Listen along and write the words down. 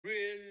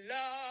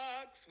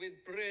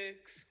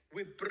bricks,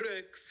 with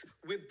bricks,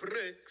 with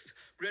bricks.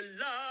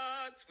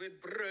 Relax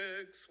with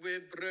bricks,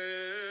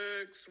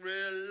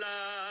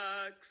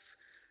 relax.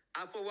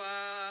 Alpha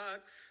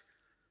wax.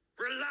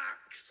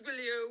 Relax, will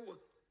you?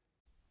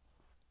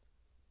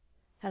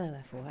 Hello,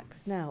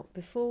 F-Wax. Now,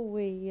 before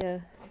we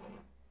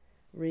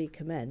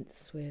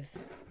recommence with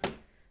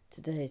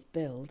today's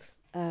build,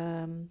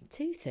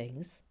 two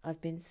things.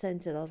 I've been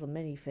sent another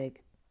minifig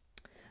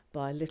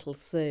by Little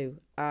Sue,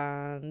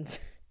 and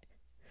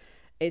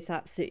it's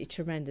absolutely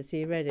tremendous. Are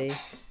you ready?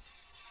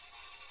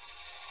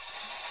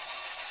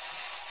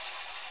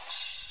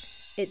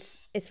 It's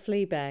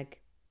Fleabag.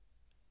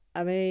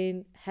 I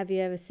mean, have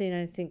you ever seen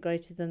anything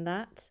greater than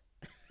that?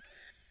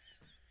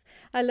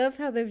 I love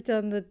how they've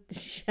done the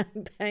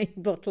champagne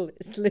bottle.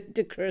 It's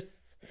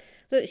ludicrous.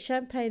 Look,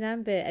 champagne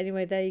and beer.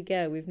 Anyway, there you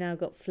go. We've now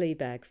got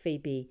Fleabag,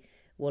 Phoebe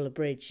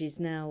Waller-Bridge. She's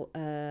now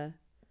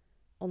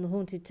on the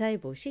haunted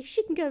table. She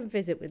can go and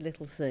visit with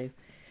Little Sue.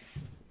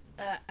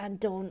 And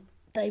Dawn,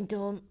 Dame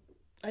Dawn,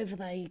 over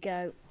there you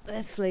go.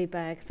 There's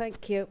Fleabag.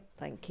 Thank you.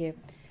 Thank you.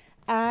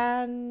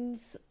 And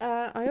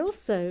I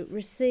also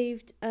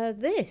received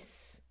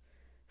this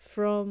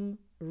from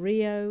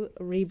Rio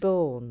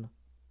Reborn.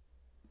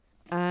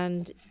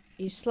 And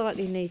you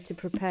slightly need to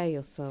prepare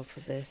yourself for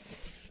this.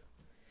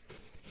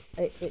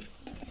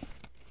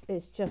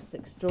 It's just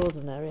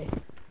extraordinary.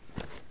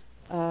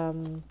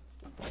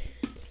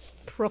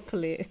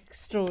 Properly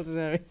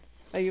extraordinary.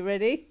 Are you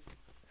ready?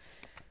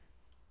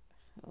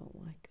 Oh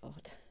my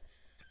God.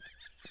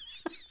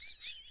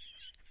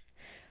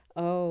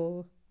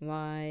 Oh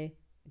my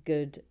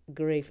good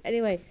grief.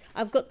 Anyway,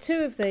 I've got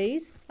two of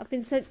these. I've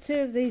been sent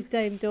two of these,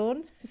 Dame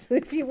Dawn. So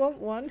if you want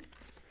one,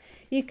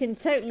 you can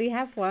totally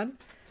have one.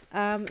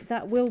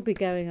 That will be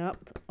going up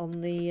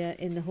on the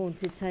in the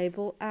haunted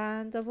table,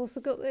 and I've also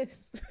got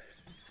this.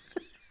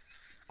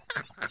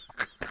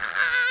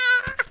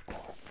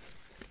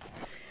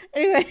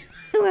 Anyway,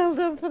 well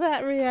done for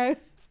that, Rio.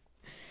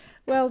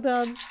 Well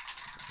done.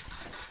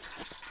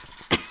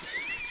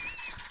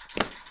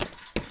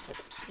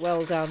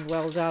 Well done,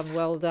 well done,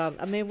 well done.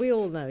 I mean, we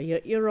all know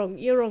you're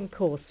on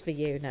course for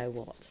you know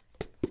what.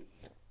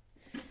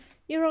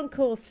 You're on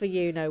course for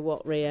you know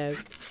what, Rio.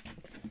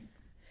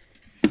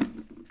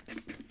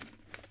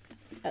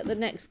 At the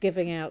next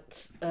giving out,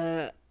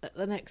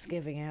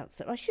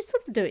 so I should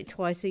sort of do it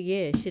twice a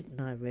year, shouldn't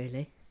I?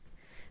 Really,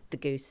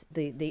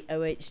 the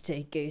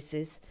OHT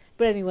gooses.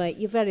 But anyway,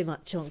 you're very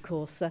much on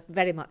course, sir.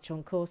 Very much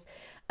on course.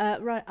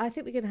 Right, I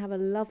think we're going to have a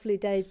lovely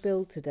day's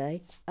build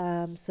today.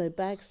 So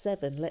bag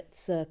 7,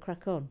 let's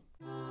crack on.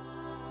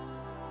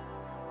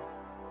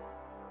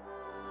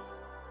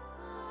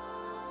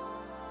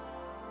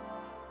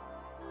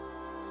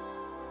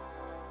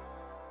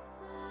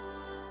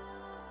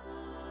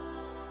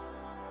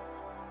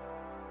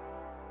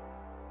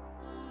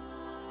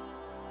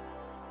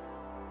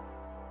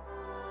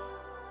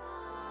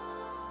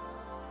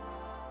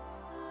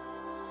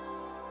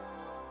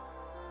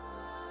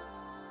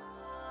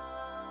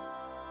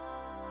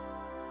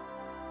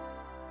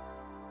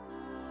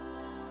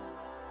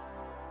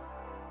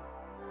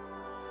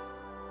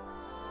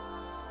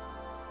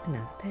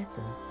 Another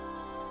person.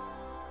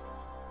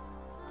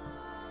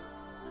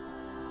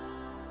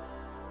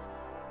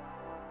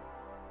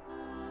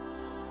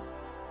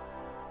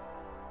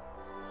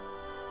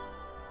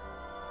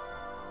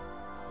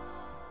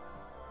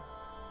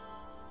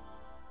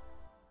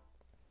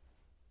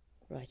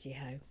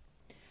 Righty-ho.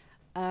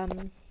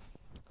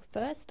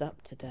 First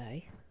up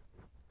today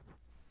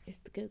is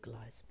the Google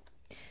Eyes.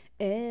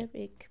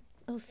 Eric.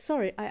 Oh,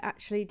 sorry, I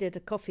actually did a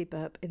coffee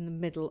burp in the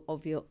middle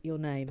of your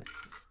name.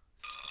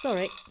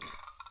 Sorry.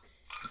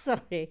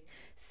 Sorry.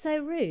 So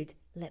rude.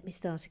 Let me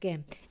start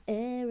again.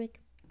 Eric.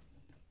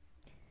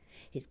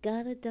 He's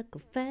got a duck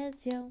of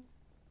Fazio.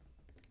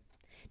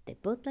 They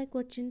both like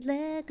watching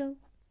Lego.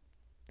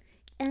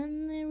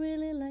 And they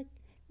really like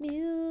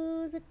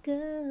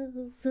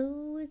musicals.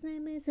 So his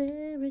name is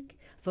Eric.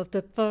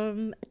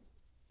 From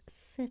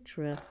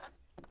etc.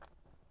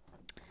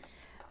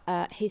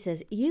 He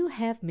says, you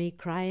have me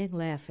crying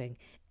laughing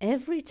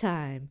every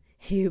time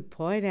you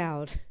point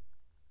out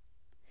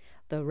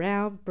the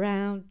round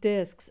brown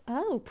discs.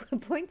 Oh,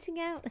 pointing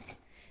out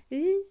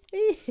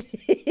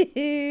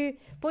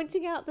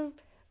the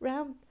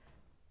round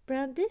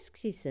brown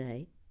discs, you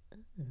say?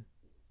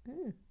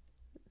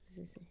 This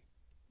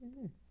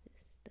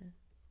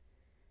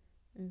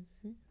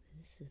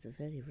is a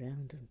very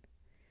round and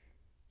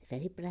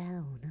very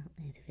brown,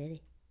 aren't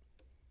they?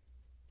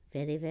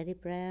 They're very, very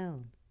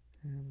brown.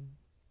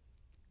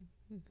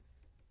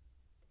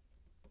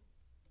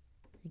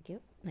 Thank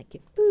you. Thank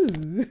you.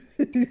 Ooh.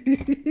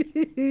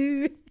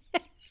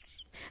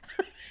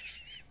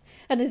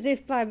 And as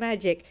if by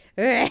magic.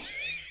 You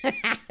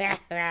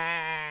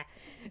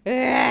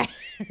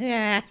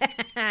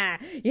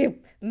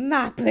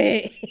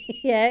muppet.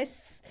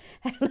 Yes.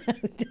 Hello,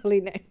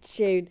 Dolly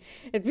Neptune.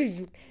 It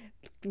was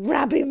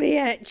rubbing me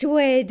at your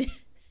head.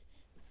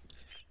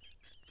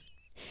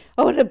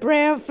 Oh, the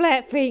brown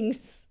flat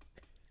things.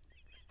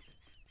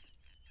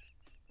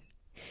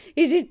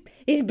 Is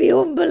is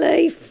beyond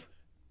belief.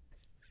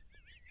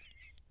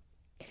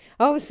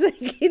 I'm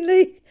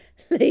seeking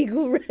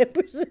legal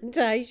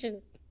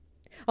representation.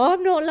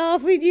 I'm not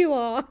laughing, you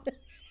are.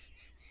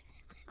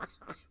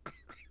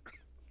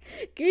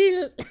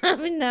 You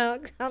laughing now?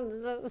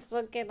 I'm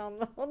fucking on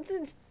the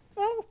haunted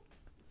phone.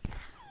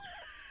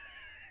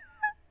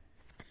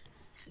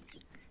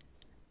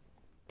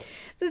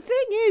 The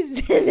thing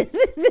is,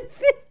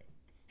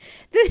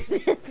 the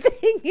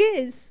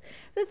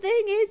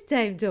thing is,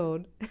 Dame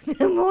Dawn,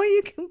 the more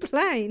you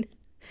complain,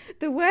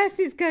 the worse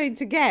it's going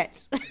to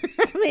get.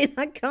 I mean,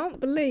 I can't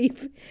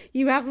believe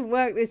you haven't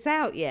worked this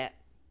out yet.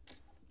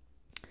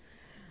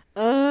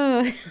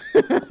 Oh,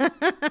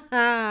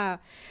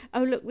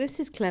 oh, look, this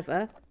is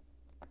clever.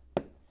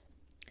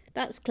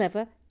 That's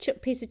clever.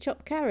 Piece of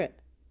chopped carrot.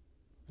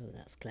 Oh,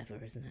 that's clever,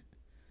 isn't it?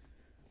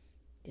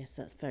 Yes,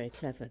 that's very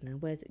clever. Now,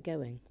 where's it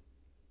going?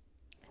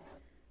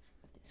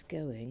 It's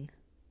going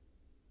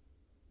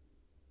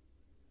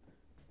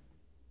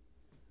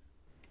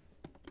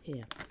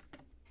here.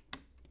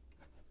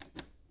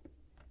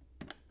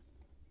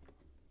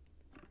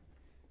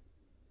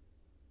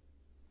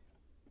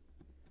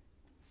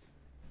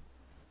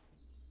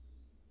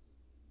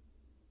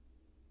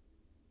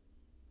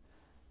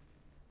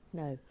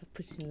 No, I've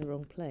put it in the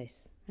wrong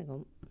place. Hang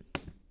on.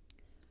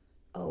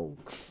 Oh,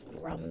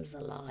 crumbs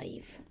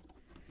alive.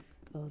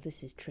 Oh,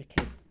 this is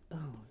tricky. Oh,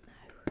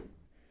 no.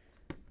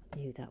 I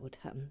knew that would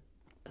happen.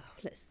 Oh,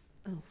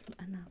 oh,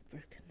 and I've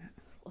broken that.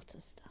 What a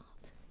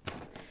start.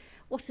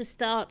 What a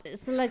start.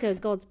 It's the Lego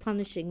gods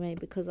punishing me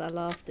because I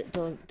laughed at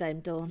Dame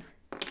Dawn.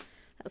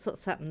 That's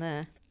what's happened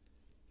there.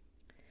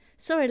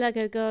 Sorry,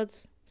 Lego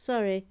gods.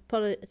 Sorry.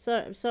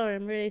 Sorry.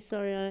 I'm really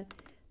sorry. I'm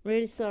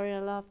really sorry I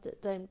laughed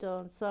at Dame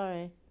Dawn.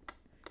 Sorry.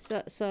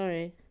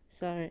 Sorry.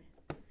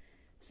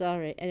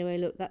 Anyway,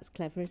 look, that's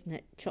clever, isn't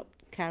it?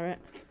 Chopped carrot.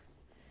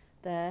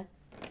 There.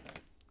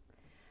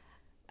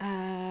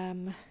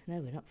 No,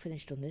 we're not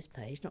finished on this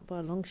page. Not by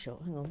a long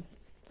shot. Hang on.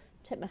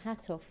 Take my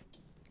hat off.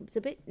 It was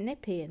a bit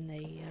nippy in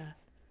the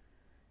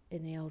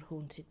old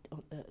haunted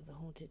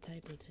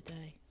table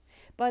today.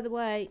 By the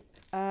way,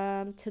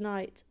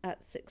 tonight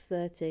at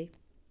 6:30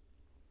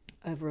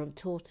 over on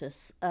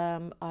Tortoise,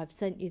 I've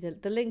sent you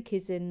the link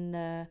is in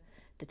the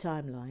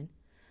timeline,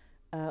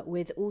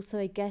 with also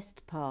a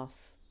guest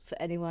pass for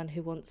anyone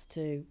who wants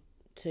to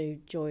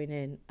join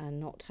in and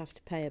not have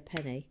to pay a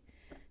penny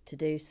to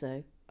do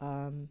so.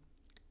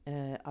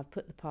 I've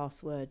put the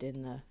password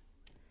in the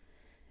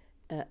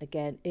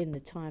again in the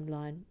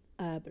timeline,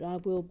 but I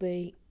will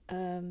be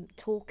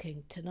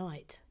talking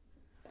tonight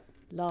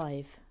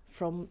live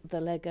from the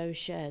Lego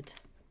shed.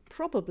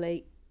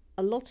 Probably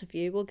a lot of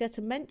you will get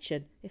a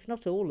mention, if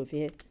not all of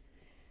you,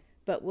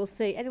 but we'll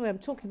see. Anyway, I'm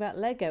talking about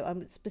Lego.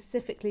 I'm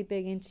specifically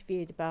being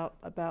interviewed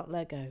about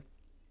Lego,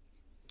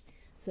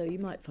 so you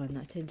might find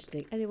that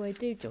interesting. Anyway,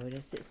 do join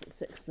us. It's at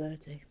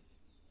 6:30.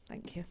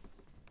 Thank you.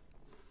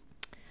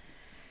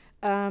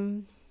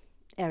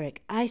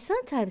 Eric, I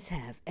sometimes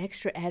have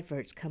extra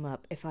adverts come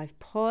up if I've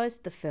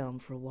paused the film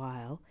for a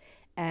while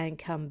and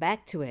come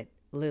back to it,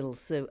 little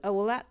Sue. Oh,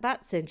 well,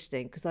 that's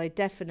interesting, because I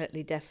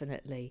definitely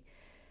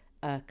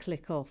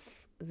click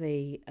off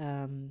the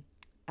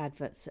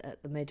adverts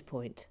at the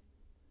midpoint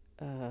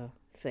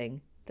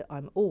thing that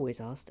I'm always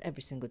asked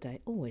every single day.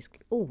 Always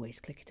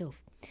click it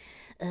off.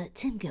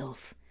 Tim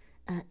Goff,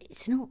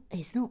 it's not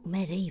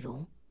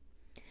medieval.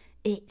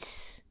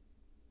 It's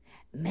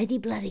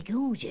bloody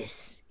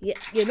gorgeous.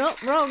 You're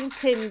not wrong,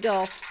 Tim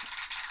Goff.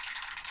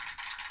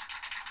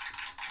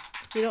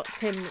 You're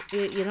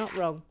not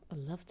wrong. I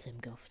love Tim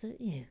Goff, don't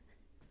you?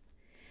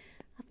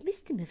 I've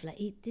missed him of late.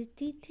 He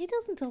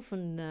doesn't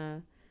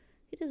often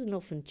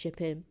chip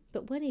in,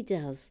 but when he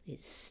does,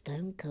 it's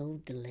stone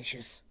cold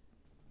delicious.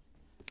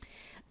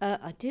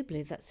 I do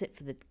believe that's it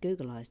for the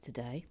Google Eyes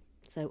today.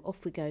 So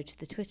off we go to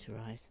the Twitter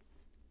Eyes.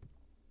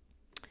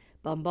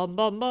 Bum bum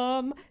bum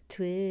bum.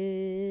 Twitter.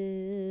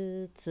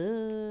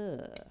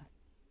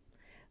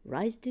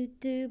 Rise do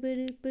do ba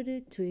do ba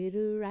do.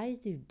 Twitter rise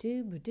do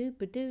do ba do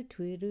ba do.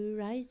 Twitter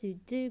rise do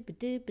do ba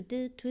do ba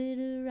do.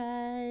 Twitter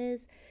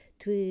rise.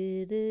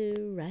 Twitter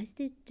rise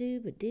do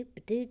do ba do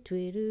ba do.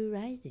 Twitter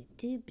rise do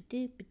do ba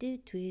do ba do.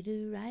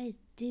 Twitter rise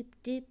dip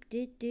dip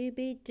dip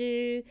dip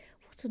do.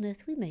 What on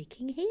earth are we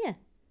making here?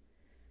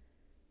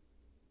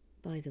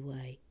 By the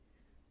way,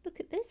 look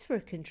at this for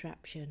a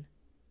contraption.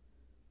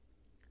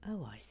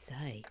 Oh, I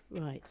say.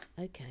 Right,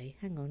 okay,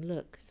 hang on,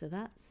 look. So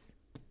that's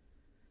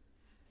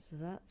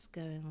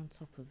going on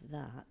top of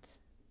that.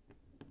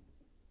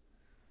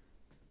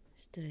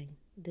 It's doing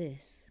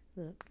this,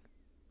 look.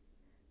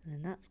 And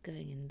then that's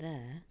going in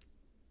there.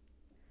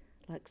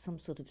 Like some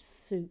sort of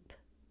soup.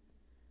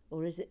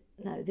 Or is it?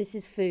 No, this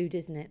is food,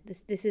 isn't it?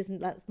 This isn't,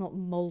 that's not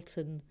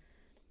molten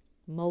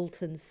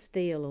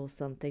steel or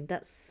something.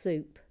 That's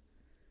soup.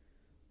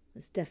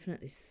 It's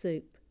definitely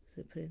soup.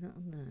 So putting that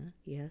on there,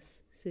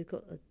 yes. So we've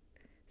got a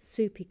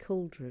soupy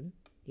cauldron,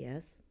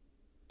 yes.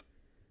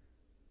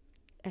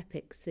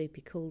 Epic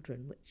soupy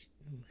cauldron, which,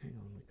 hang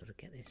on, we've got to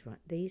get this right.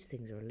 These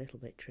things are a little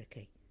bit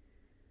tricky.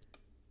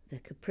 They're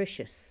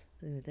capricious.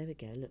 Oh, there we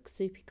go. Look,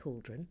 soupy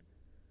cauldron.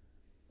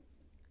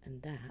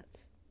 And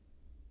that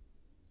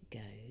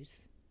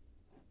goes...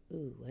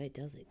 Ooh, where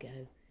does it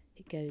go?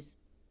 It goes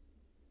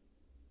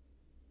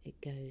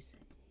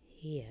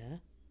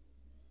here.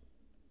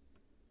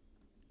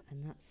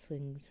 And that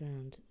swings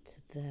round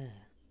to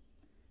there.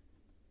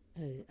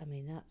 Oh, I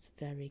mean, that's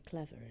very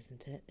clever,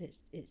 isn't it?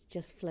 It's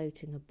just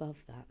floating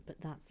above that, but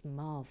that's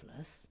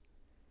marvellous.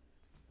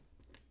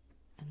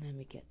 And then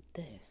we get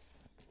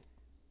this.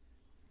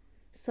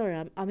 Sorry,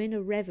 I'm in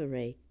a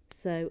reverie,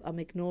 so I'm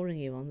ignoring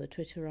you on the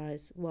Twitter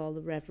eyes while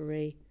the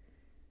reverie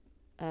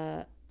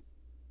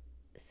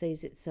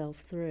sees itself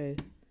through.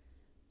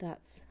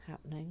 That's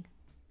happening.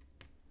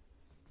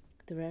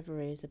 The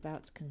reverie is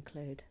about to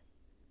conclude,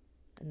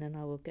 and then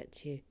I will get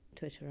to you,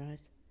 Twitter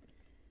eyes.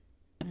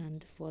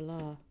 And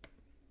voila.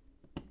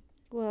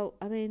 Well,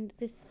 I mean,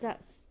 this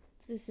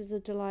is a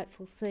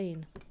delightful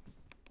scene.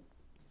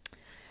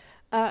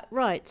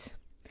 Right.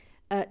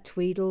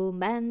 Tweedle,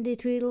 Mandy,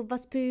 Tweedle,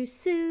 Vaspoo,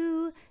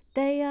 Sue.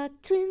 They are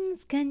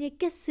twins, can you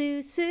guess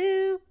who,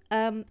 Sue?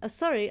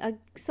 Sorry, I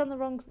sung the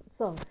wrong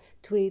song.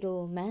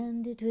 Tweedle,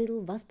 Mandy,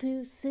 Tweedle,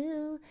 Vaspoo,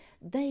 Sue.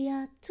 They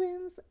are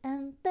twins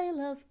and they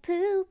love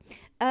poo.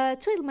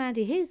 Tweedle,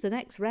 Mandy, here's the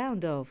next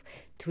round of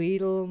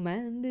Tweedle,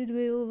 Mandy,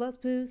 Tweedle,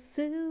 Vaspoo,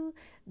 Sue.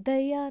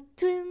 They are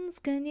twins,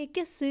 can you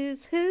guess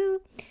who's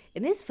who?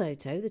 In this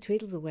photo, the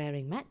Tweedles are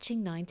wearing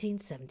matching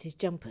 1970s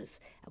jumpers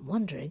and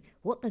wondering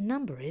what the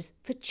number is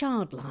for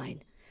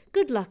Childline.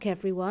 Good luck,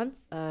 everyone.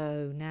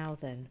 Oh, now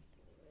then.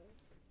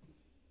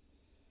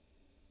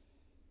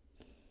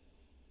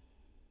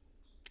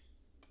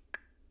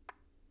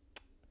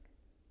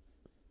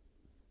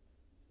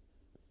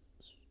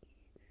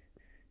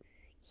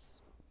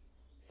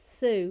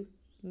 Sue,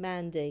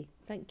 Mandy.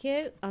 Thank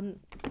you. I'm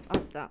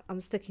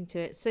sticking to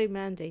it. Sue,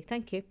 Mandy.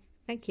 Thank you.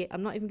 Thank you.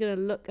 I'm not even going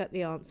to look at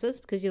the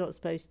answers because you're not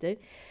supposed to.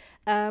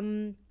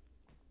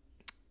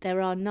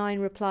 There are 9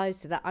 replies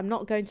to that. I'm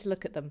not going to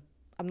look at them.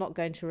 I'm not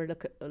going to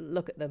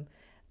look at them.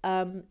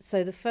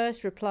 So the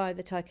first reply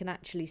that I can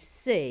actually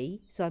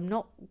see, so I'm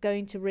not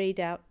going to read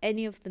out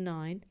any of the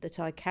 9 that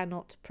I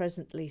cannot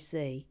presently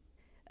see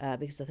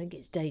because I think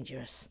it's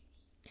dangerous.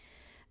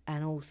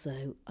 And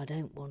also, I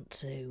don't want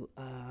to,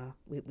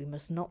 we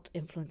must not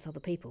influence other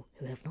people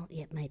who have not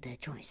yet made their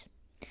choice.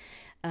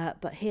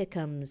 But here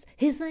comes,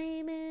 his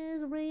name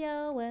is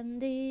Rio and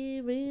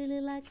he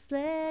really likes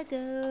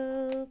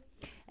Lego.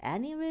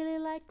 And he really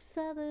likes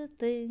other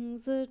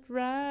things that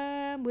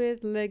rhyme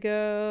with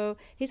Lego.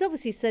 He's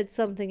obviously said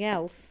something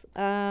else,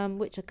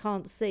 which I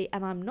can't see,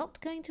 and I'm not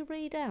going to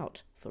read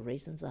out for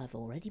reasons I've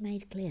already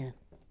made clear.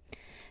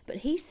 But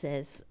he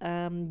says,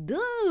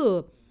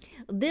 the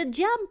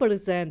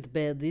jumpers aren't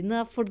bad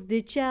enough for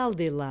the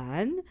childy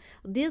line.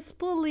 This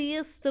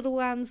polyester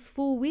one's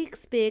for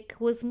weeks back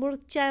was more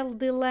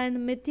childy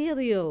line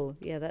material.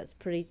 Yeah, that's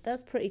pretty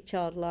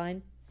child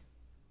line.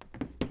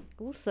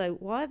 Also,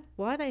 why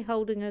are they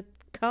holding a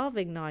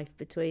carving knife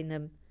between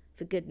them?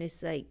 For goodness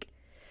sake.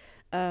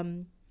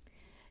 Never-ending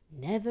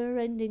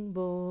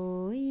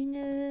boing,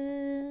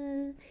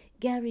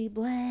 Gary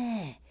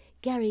Blair,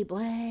 Gary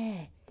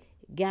Blair.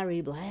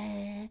 Gary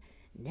Blair,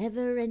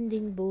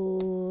 never-ending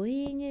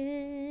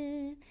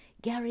boing,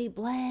 Gary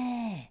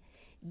Blair,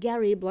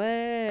 Gary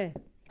Blair,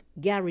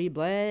 Gary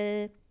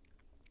Blair,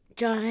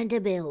 trying to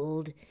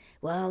build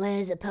while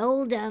there's a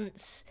pole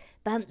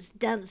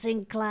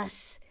dancing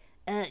class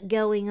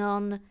going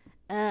on.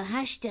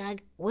 Hashtag,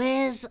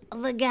 where's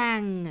the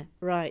gang?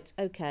 Right,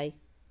 okay,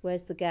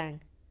 where's the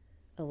gang?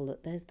 Oh,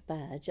 look, there's the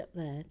badge up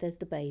there. There's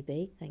the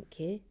baby,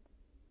 thank you.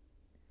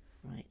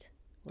 Right,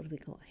 what have we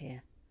got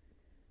here?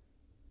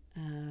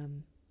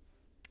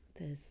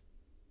 There's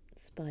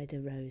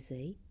Spider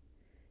Rosie,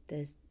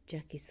 there's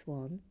Jackie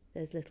Swan,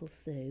 there's Little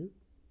Sue.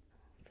 Oh,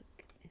 for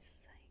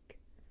goodness sake.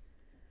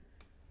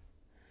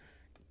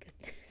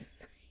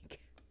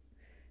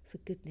 For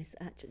goodness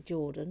actual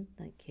Jordan,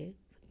 thank you.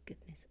 For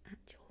goodness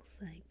actual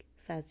sake.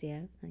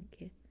 Fazio, thank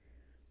you.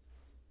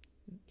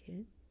 Thank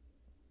you.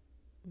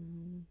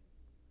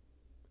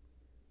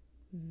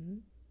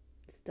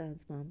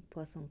 Stan's mum,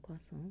 Poisson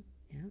Croissant,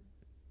 yeah.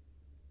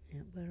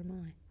 Yeah, where am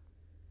I?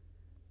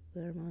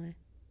 Where am I?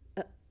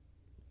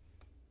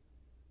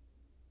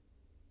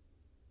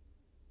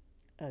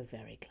 Oh,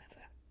 very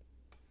clever.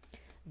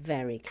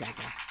 Very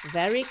clever.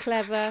 Very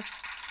clever.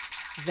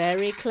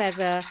 Very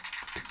clever.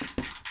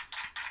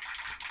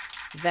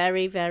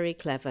 Very, very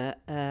clever.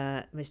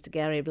 Mr.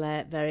 Gary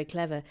Blair, very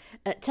clever.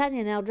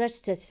 Tanya now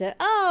dressed her.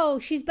 Oh,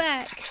 she's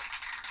back.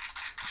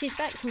 She's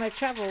back from her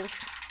travels.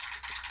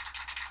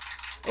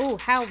 Oh,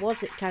 how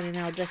was it, Tanya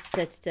now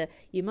dressed her?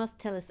 You must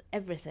tell us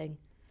everything.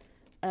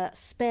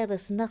 Spare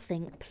us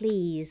nothing,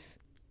 please.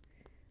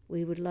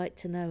 We would like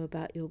to know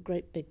about your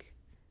great big,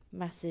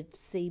 massive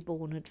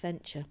seaborne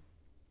adventure.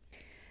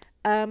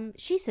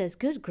 She says,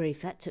 good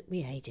grief, that took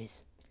me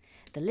ages.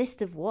 The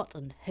list of what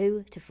and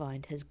who to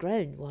find has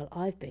grown while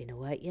I've been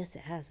away. Yes,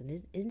 it has. And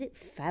isn't it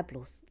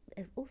fabulous?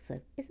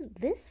 Also, isn't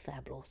this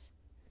fabulous?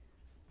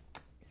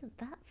 Isn't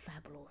that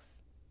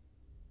fabulous?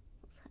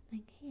 What's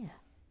happening here?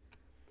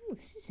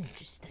 this is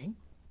interesting.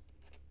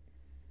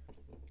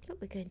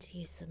 Look, we're going to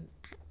use some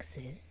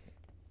axes.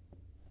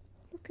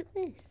 Look at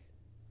this.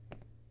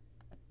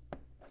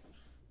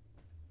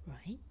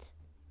 Right.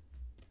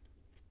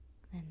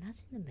 Then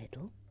that in the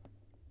middle.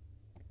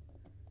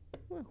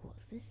 Well,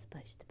 what's this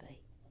supposed to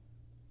be?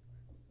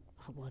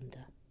 I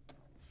wonder.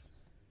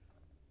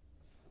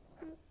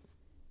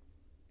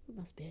 It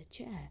must be a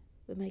chair.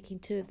 We're making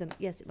two of them.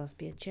 Yes, it must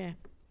be a chair.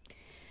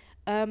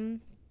 Bring.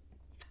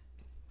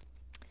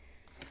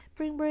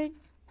 Bring.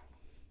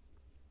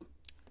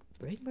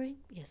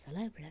 Yes,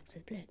 hello, relax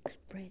with bricks.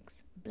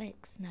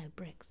 No,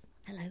 bricks.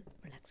 Hello,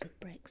 relax with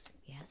bricks.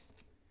 Yes.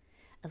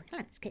 Oh,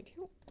 hello, it's Katie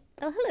Hall.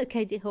 Oh, hello,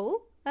 Katie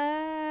Hall.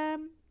 Are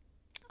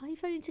you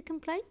phoning to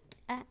complain?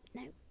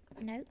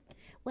 No.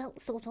 Well,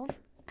 sort of.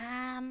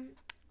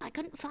 I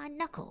couldn't find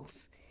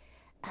Knuckles.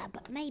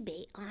 But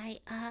maybe I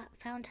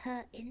found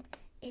her in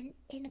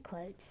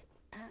quotes,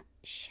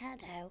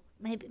 shadow.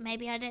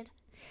 Maybe I did.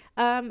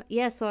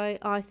 Yes,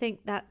 I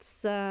think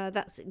that's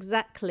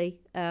exactly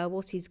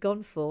what he's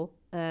gone for.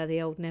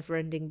 The old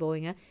never-ending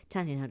boinger.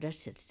 Tanya now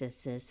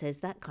says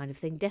that kind of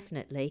thing,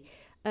 definitely.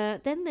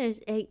 Then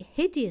there's a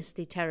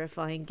hideously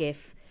terrifying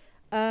gif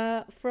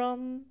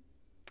from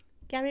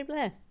Gary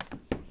Blair.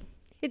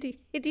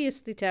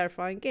 Hideously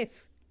terrifying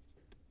gif.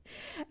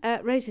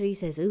 Rosalie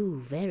says, ooh,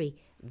 very,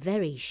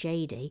 very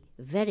shady.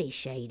 Very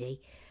shady.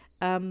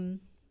 Bevis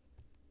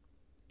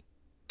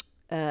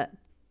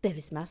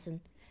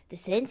Masson. The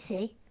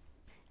Sensei.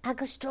 I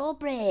got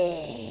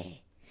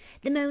strawberry.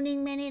 The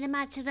moaning many, the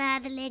matcha,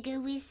 the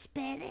Lego whisper.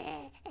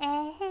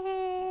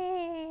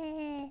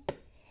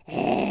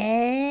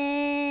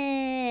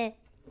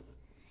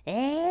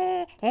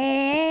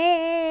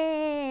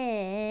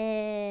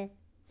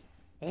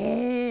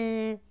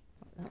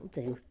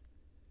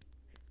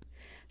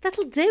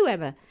 That'll do,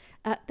 Emma.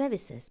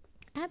 Bevis says,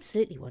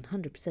 absolutely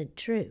 100%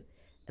 true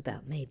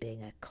about me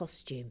being a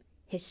costume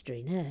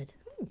history nerd.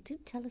 Do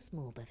tell us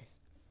more,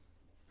 Bevis.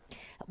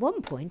 At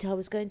one point, I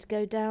was going to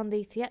go down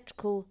the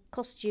theatrical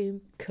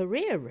costume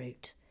career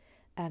route,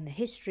 and the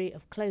history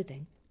of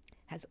clothing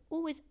has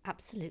always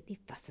absolutely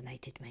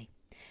fascinated me.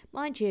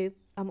 Mind you,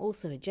 I'm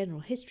also a general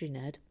history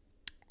nerd,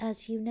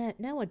 as you know.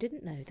 No, I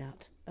didn't know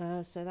that,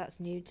 so that's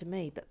new to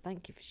me, but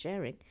thank you for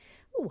sharing.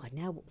 Oh, I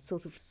now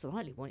sort of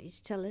slightly want you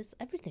to tell us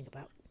everything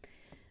about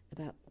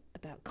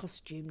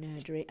costume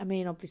nerdery. I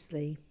mean,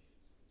 obviously,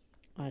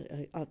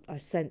 I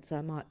sense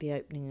I might be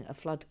opening a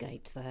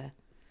floodgate there.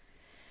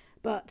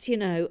 But, you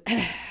know,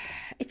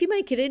 if you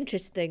make it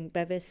interesting,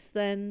 Bevis,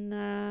 then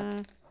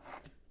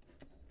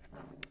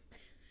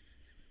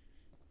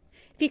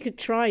if you could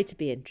try to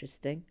be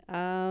interesting.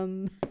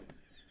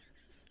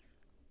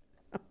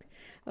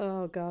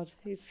 Oh, God,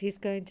 he's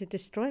going to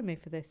destroy me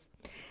for this.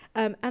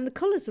 And the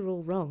collars are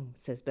all wrong,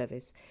 says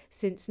Bevis,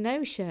 since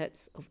no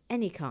shirts of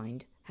any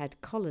kind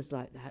had collars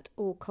like that,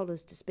 or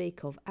collars to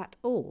speak of at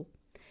all,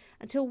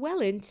 until well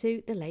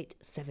into the late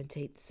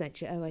 17th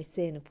century. Oh, I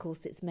see, and of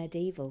course it's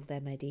medieval. They're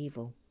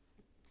medieval.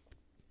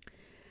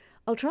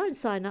 I'll try and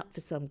sign up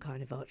for some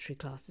kind of archery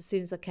class as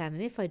soon as I can,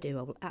 and if I do,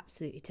 I will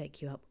absolutely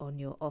take you up on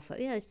your offer.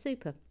 Yeah, it's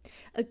super.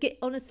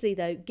 Honestly,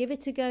 though, give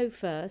it a go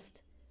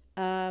first,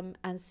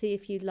 and see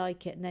if you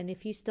like it, and then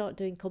if you start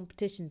doing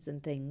competitions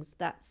and things,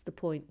 that's the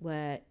point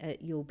where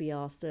you'll be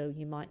asked, oh,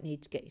 you might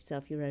need to get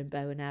yourself your own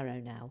bow and arrow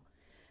now,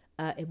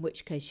 in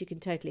which case you can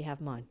totally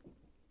have mine.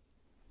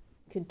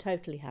 Can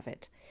totally have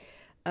it.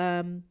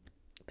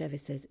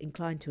 Bevis says,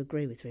 inclined to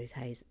agree with Ruth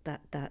Hayes.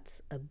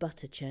 That's a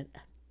butter churn.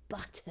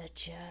 Butter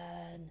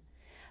churn!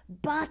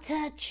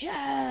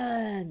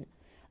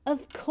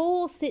 Of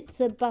course it's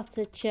a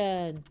butter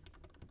churn.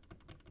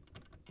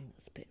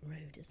 That's a bit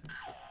rude, isn't it?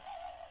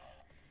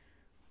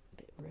 A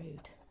bit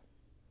rude.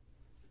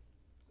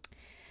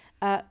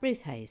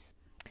 Ruth Hayes.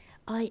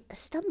 I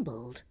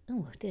stumbled,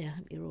 oh dear, I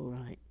hope you're all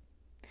right,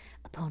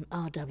 upon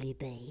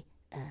RWB,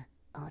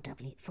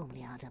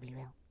 formerly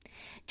RWL,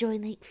 during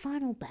the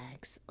final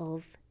bags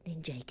of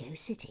Ninjago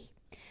City.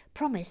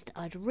 Promised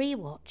I'd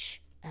rewatch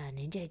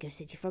Ninjago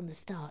City from the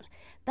start.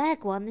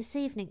 Bag 1 this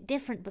evening,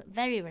 different but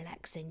very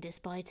relaxing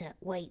despite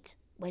wait,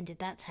 when did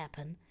that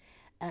happen?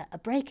 A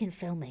break in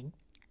filming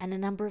and a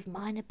number of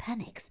minor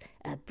panics.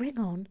 Bring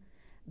on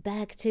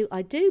bag 2.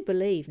 I do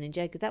believe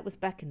Ninjago, that was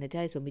back in the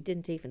days when we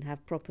didn't even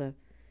have proper.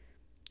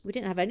 We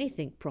didn't have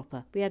anything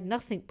proper. We had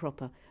nothing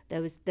proper.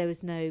 There was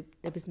no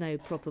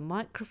proper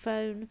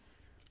microphone.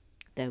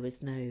 There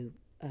was no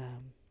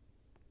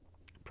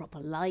proper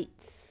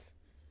lights.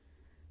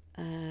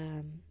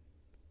 There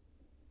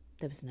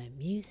was no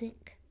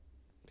music.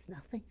 There was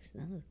nothing.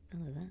 There was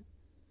none of that.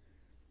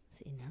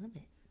 See, none of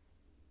it.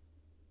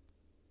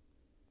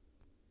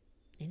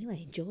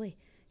 Anyway, enjoy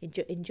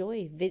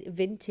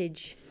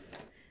vintage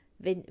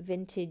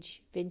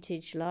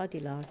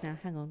lardy-lard. Now,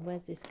 hang on.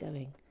 Where's this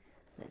going?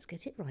 Let's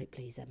get it right,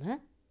 please,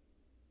 Emma.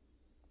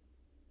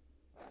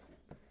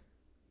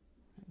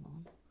 Hang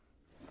on.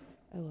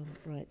 Oh, I'm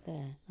right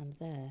there. I'm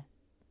there.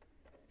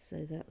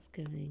 So that's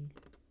going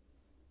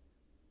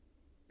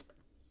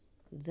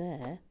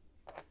there.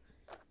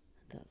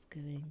 That's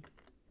going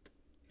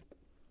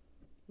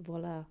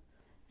Voila.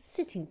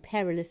 Sitting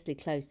perilously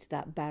close to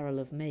that barrel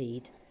of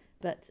mead.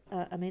 But,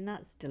 I mean,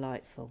 that's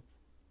delightful.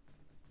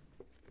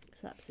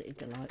 It's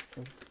absolutely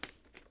delightful.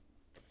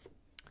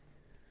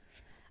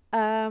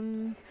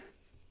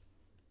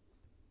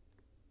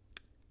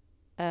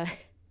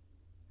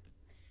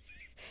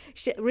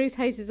 Ruth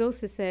Hayes has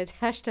also said,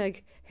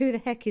 hashtag, who the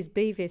heck is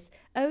Beavis?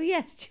 Oh,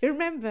 yes, do you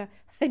remember?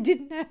 I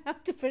didn't know how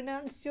to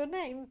pronounce your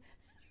name.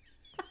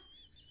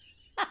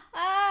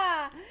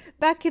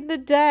 Back in the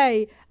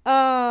day.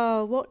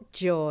 Oh, what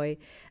joy.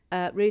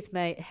 Ruth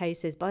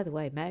Hayes says, by the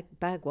way,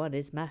 bag one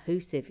is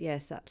mahoosive.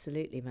 Yes,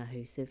 absolutely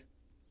mahoosive.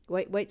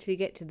 Wait till you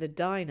get to the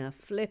diner.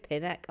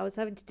 Flipping heck. I was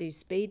having to do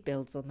speed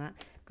builds on that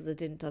because I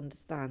didn't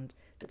understand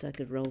that I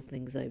could roll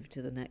things over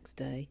to the next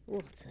day.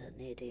 What an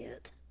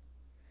idiot.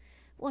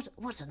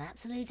 What an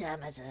absolute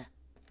amateur.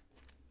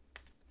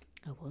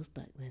 I was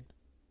back then.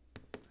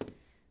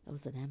 I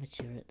was an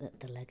amateur at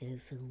the Lego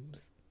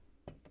films.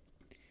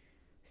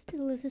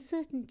 Still, there's a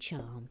certain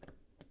charm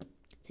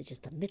to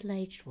just a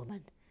middle-aged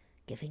woman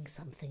giving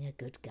something a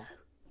good go.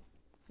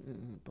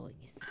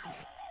 Boying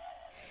yourself.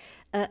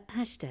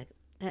 Hashtag.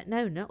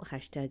 No, not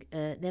hashtag.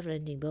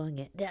 Never-ending boying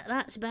it.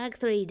 That's bag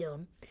 3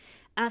 done.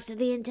 After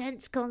the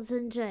intense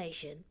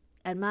concentration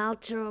and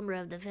mild trauma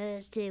of the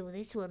first 2,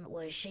 this one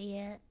was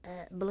sheer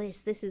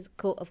bliss. This is,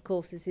 of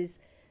course, this is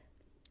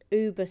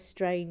uber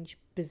strange,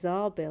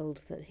 bizarre build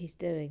that he's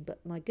doing.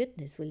 But my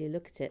goodness, will you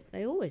look at it?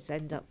 They always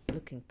end up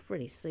looking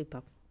pretty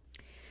super.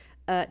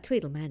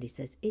 Tweedle Mandy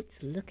says,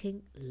 it's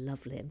looking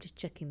lovely. I'm just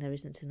checking there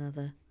isn't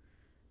another.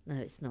 No,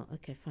 it's not.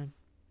 Okay, fine.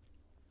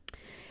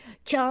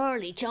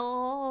 Charlie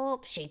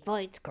Chop, she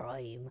fights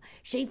crime.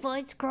 She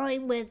fights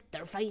crime with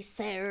her face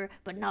hair,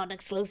 but not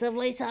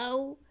exclusively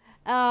so.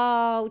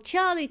 Oh,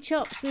 Charlie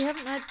Chops, we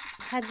haven't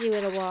had you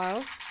in a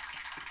while.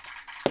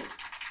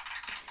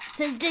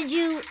 Says, did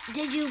you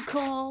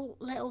call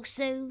Little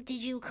Sue?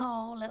 Did you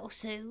call Little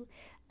Sue?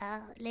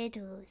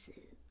 Little Sue.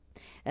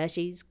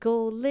 She's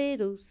called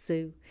Little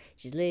Sue.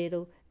 She's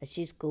little and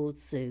she's called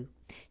Sue.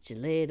 She's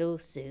Little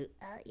Sue.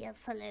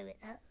 Yes, hello.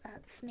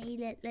 That's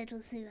me,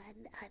 Little Sue.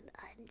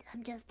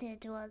 I'm just here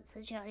to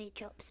answer Charlie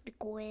Chops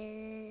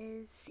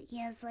because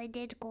yes, I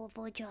did call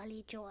for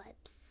Charlie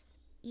Chops.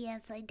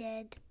 Yes, I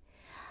did.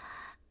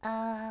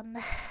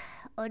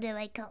 Although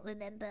I can't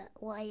remember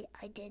why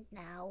I did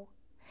now,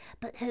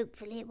 but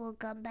hopefully it will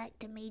come back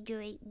to me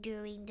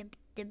during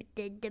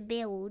the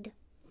build.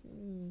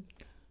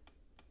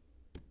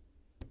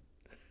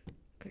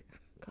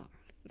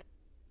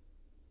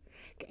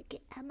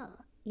 Emma.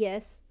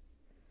 Yes.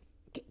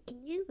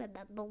 Can you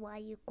remember why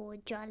you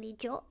called Charlie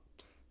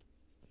Chops?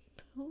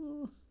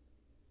 Oh,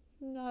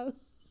 no.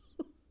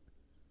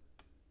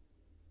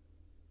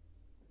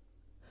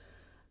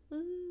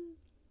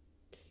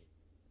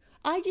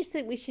 I just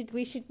think we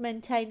should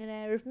maintain an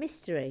air of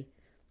mystery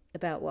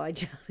about why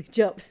Charlie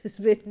Chops has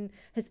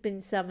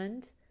been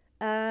summoned,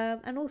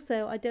 and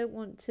also I don't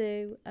want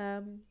to.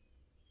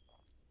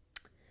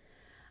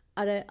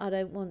 I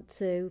don't want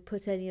to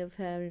put any of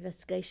her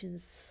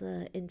investigations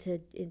into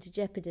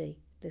jeopardy,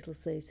 Little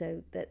Sue.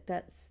 So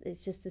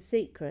it's just a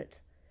secret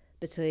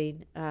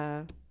between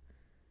we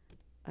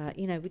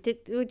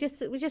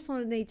just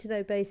on a need to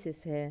know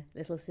basis here,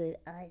 Little Sue.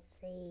 I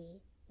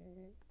see.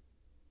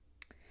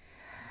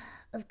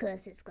 Of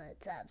course, it's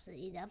got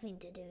absolutely nothing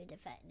to do with the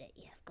fact that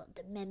you have got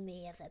the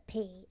memory of a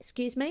pea.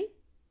 Excuse me?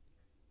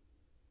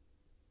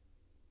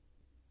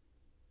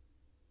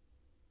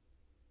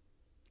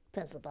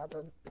 Press the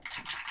button.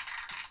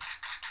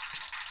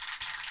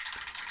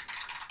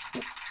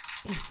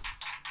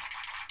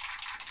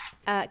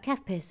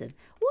 Kath Pearson,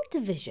 what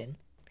division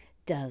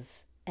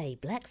does a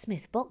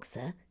blacksmith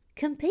boxer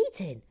compete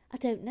in? I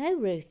don't know,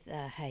 Ruth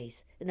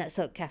Hayes. No,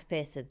 sorry, Kath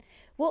Pearson.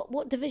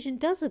 What division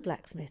does a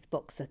blacksmith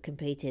boxer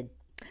compete in?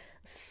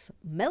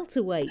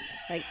 Welterweight.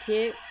 Thank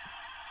you.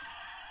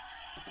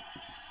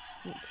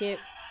 Thank you.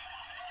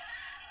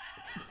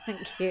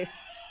 Thank you.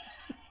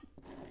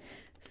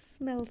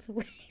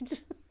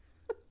 Welterweight.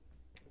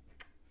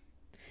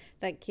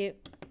 Thank you.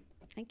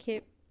 Thank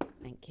you.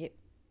 Thank you.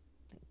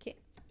 Thank you.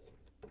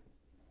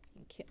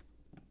 Thank you.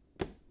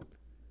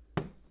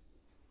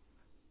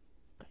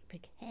 Great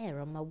big hair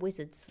on my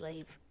wizard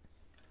sleeve.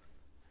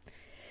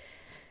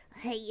 I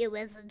hate your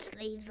wizard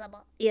sleeves,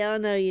 Emma. Yeah, I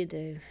know you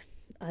do.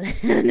 I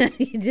know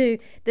you do.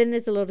 Then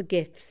there's a lot of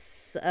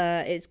gifts.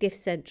 It's gift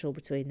central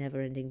between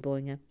Never Ending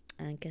Boinger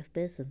and Kath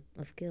Pearson,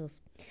 of course.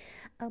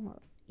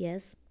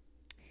 Yes.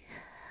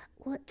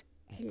 What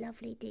a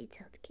lovely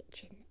detailed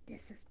kitchen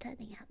this is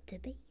turning out to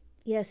be.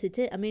 Yes, it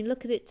is. I mean,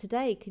 look at it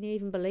today. Can you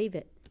even believe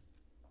it?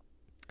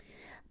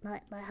 My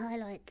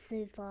highlights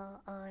so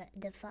far are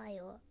the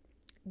fire,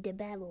 the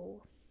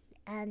barrel,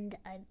 and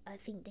I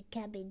think the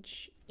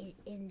cabbage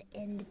in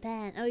the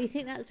pan. Oh, you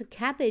think that's a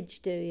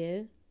cabbage, do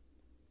you?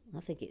 I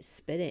think it's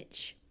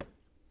spinach.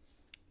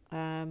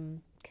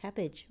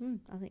 Cabbage.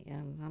 I think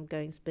I'm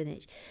going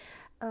spinach.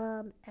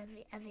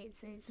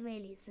 It's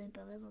really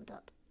super, isn't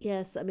it?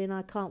 Yes, I mean,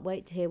 I can't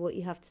wait to hear what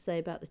you have to say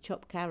about the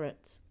chopped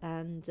carrots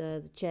and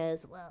the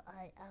chairs. Well,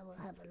 I will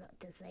have a lot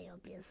to say,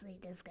 obviously.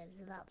 This goes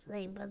without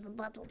saying, press the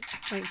button.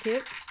 Thank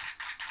you.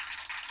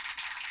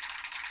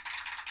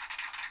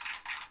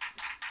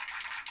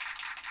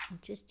 I'm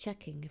just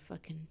checking if I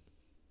can...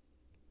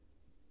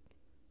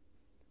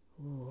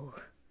 Ooh.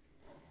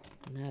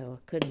 No,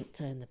 I couldn't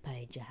turn the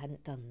page. I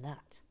hadn't done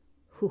that.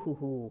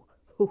 Hoo-hoo-hoo.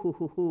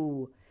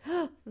 Hoo-hoo-hoo-hoo.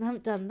 I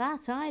haven't done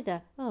that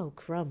either. Oh,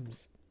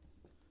 crumbs.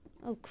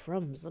 Oh,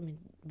 crumbs. I'm in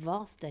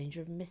vast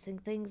danger of missing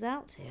things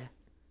out here.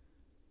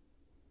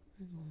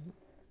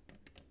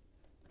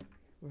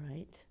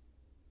 Right.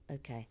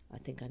 Okay, I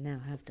think I now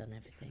have done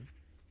everything.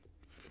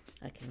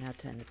 I can now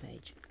turn the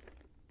page.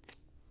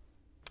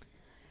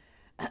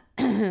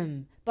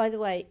 By the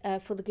way,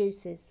 for the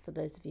gooses, for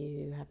those of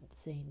you who haven't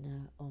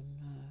seen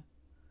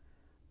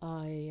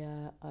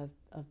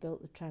I've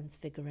built the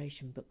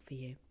Transfiguration book for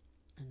you,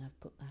 and I've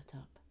put that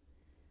up,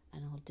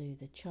 and I'll do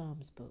the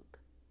Charms book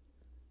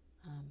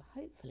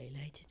hopefully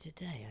later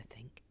today, I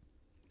think.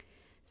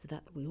 So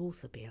that will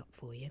also be up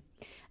for you.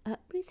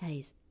 Ruth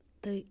Hayes,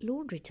 the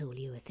laundry tool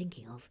you were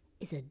thinking of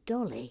is a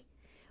dolly.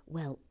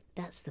 Well,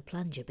 that's the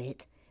plunger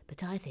bit,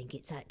 but I think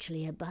it's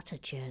actually a butter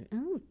churn.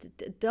 Oh,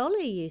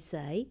 dolly, you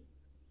say?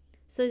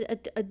 So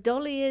a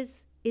dolly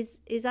is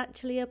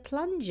actually a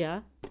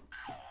plunger?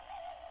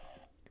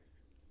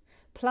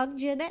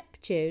 Plunger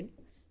Neptune?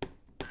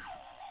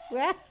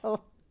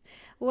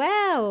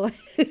 Well,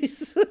 who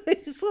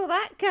saw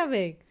that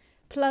coming?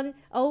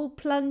 Old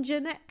Plunger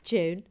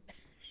Neptune.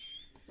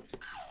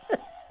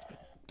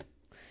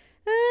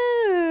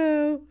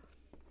 Oh,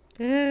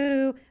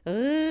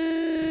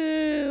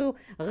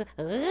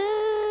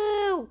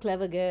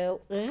 clever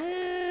girl.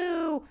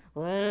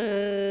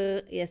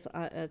 Yes,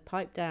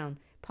 pipe down,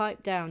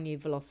 you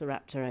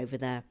velociraptor over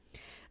there.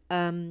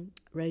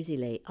 Rosie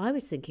Lee, I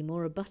was thinking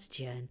more a butter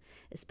churn,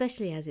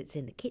 especially as it's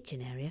in the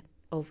kitchen area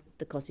of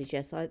the cottage.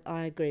 Yes, I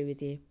agree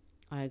with you.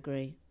 I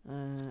agree.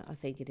 I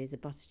think it is a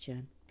butter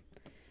churn.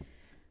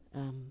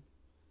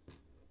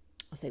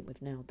 I think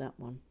we've nailed that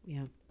one.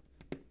 Yeah.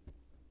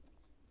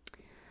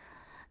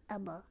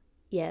 Emma.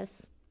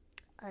 Yes.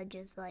 I'd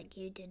just like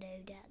you to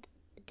know that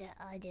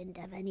I didn't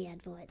have any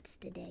adverts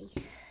today.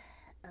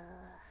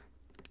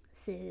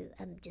 So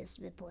I'm just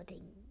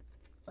reporting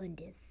on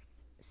this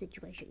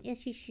situation.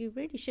 Yes, you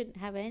really shouldn't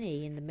have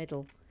any in the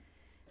middle.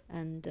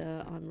 And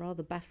I'm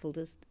rather baffled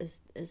as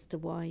to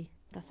why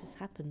that has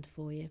happened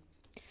for you.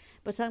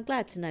 But I'm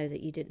glad to know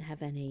that you didn't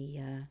have any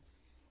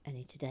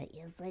today.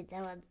 Yes,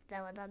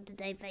 that one on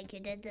today. Thank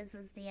you. This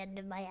is the end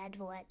of my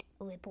advert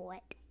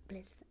report.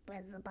 Please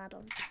press the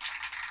button.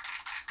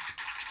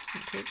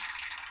 Thank you.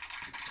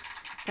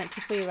 Thank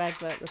you for your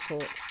advert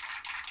report.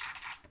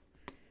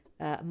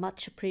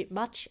 Much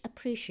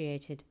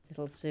appreciated,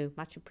 little Sue.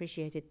 Much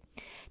appreciated.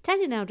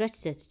 Tanya now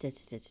says,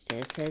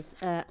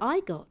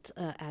 I got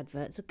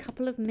adverts a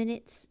couple of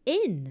minutes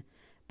in,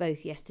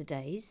 both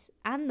yesterday's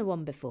and the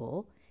one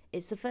before.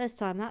 It's the first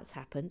time that's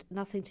happened.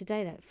 Nothing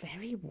today, though.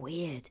 Very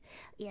weird.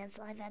 Yes,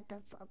 I've had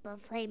the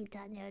same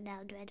Tanya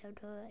now.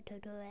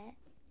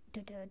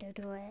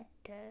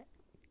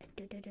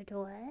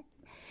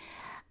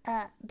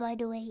 By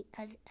the way,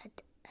 I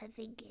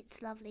think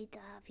it's lovely to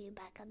have you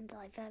back, and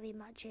I very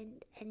much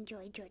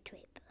enjoyed your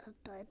trip.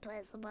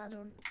 Press the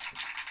button.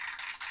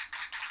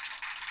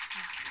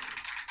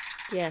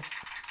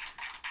 Yes.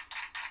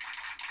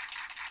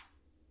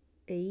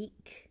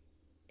 Eek.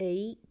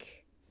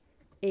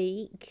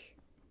 Oh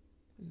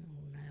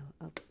no,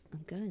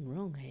 I'm going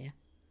wrong here.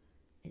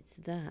 It's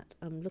that.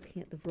 I'm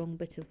looking at the wrong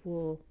bit of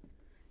wall.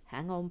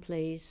 Hang on,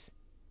 please.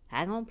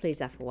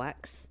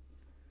 Afflewax.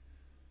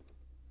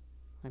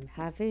 I'm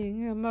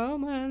having a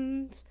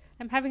moment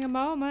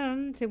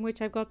in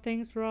which I've got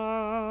things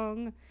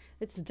wrong.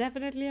 It's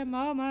definitely a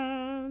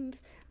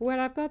moment where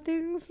I've got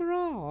things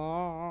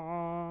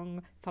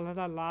wrong. Fa la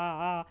la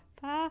la,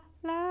 fa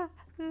la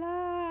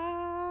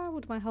la.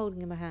 What am I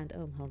holding in my hand?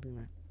 Oh, I'm holding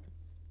that.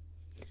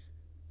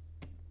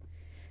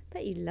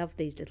 Bet you love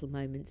these little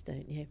moments,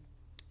 don't you?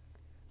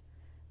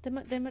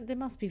 They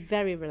must be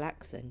very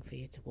relaxing for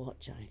you to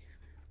watch.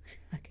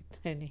 I could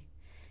only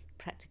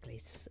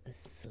practically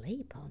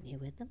asleep, aren't you,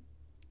 with them?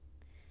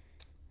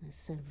 They're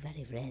so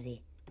very,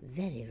 very,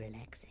 very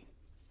relaxing.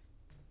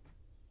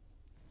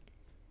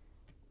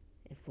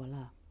 Et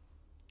voila.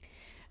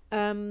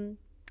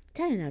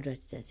 Tanya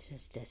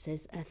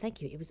says,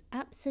 thank you. It was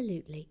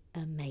absolutely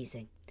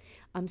amazing.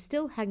 I'm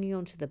still hanging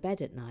on to the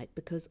bed at night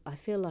because I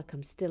feel like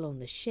I'm still on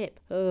the ship.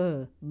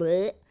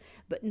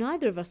 But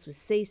neither of us was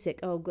seasick.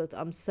 Oh, God,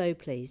 I'm so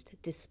pleased.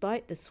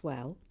 Despite the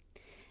swell.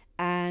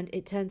 And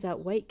it turns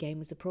out weight gain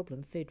was a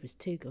problem. Food was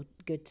too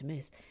good to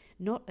miss.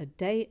 Not a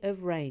day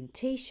of rain.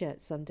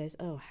 T-shirts, Sundays.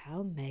 Oh,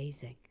 how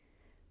amazing.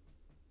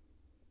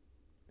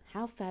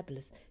 How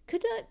fabulous.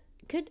 Could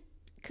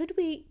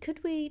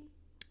we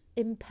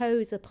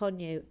impose upon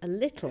you a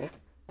little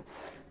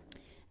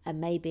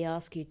and maybe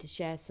ask you to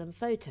share some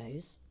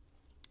photos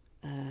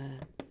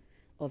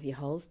of your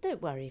holes.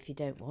 Don't worry if you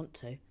don't want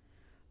to.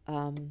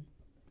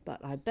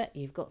 But I bet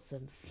you've got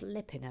some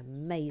flipping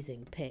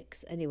amazing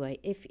pics. Anyway,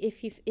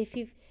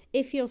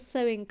 if you're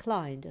so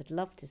inclined, I'd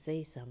love to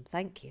see some.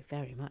 Thank you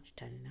very much,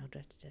 Tanya.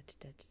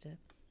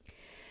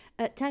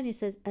 Tanya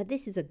says,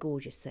 this is a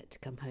gorgeous set to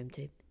come home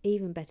to.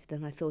 Even better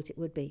than I thought it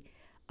would be.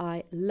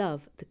 I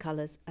love the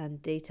colours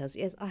and details.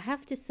 Yes, I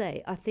have to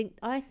say, I think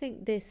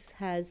this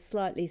has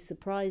slightly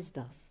surprised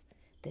us,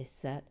 this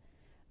set.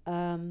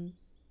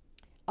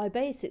 I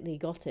basically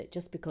got it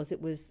just because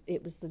it was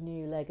the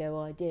new Lego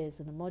Ideas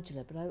and a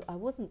modular, but I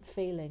wasn't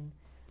feeling,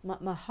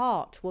 my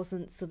heart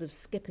wasn't sort of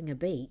skipping a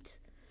beat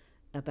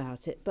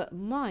about it. But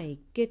my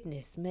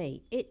goodness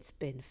me, it's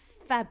been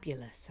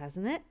fabulous,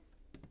 hasn't it?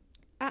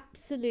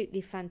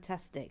 Absolutely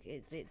fantastic.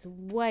 It's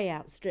way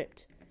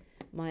outstripped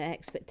my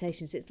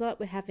expectations. It's like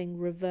we're having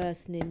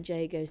reverse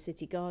Ninjago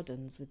City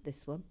Gardens with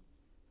this one,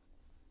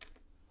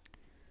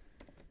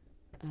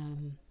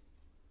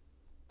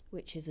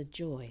 which is a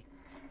joy.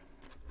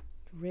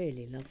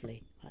 Really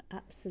lovely. I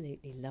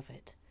absolutely love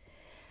it.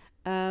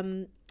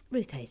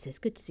 Ruth Hay says,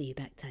 good to see you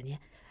back, Tanya.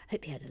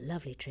 Hope you had a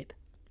lovely trip.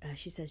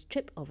 She says,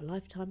 trip of a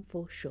lifetime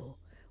for sure.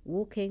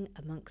 Walking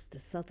amongst the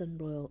southern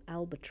royal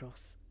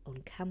albatross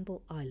on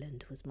Campbell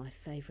Island was my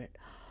favourite.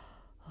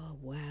 Oh,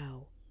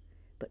 wow.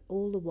 But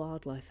all the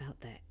wildlife out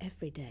there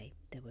every day.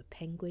 There were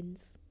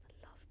penguins. I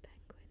love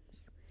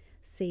penguins.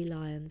 Sea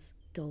lions,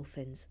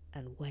 dolphins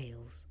and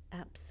whales.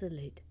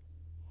 Absolute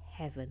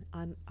heaven.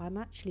 I'm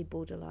actually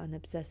borderline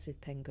obsessed with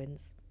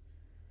penguins.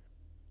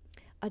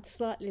 I'd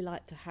slightly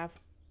like to have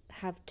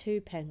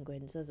 2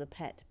 penguins as a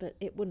pet, but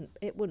it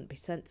wouldn't be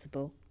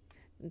sensible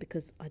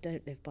because I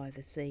don't live by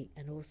the sea,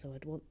 and also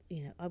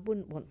I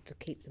wouldn't want to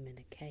keep them in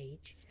a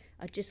cage.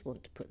 I just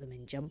want to put them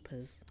in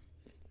jumpers.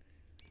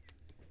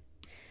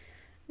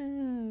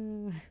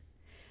 Oh.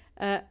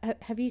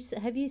 Have you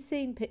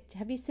seen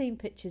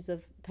pictures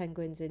of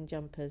penguins in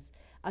jumpers?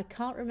 I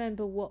can't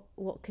remember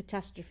what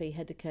catastrophe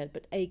had occurred,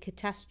 but a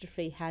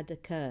catastrophe had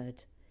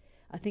occurred.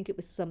 I think it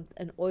was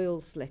an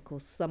oil slick or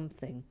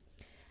something,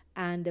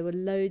 and there were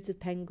loads of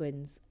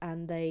penguins,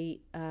 and they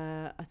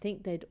I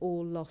think they'd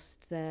all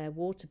lost their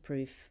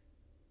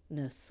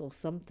waterproofness or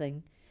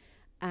something,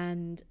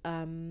 and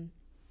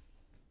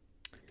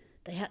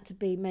they had to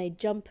be made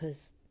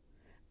jumpers,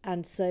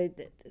 and so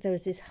there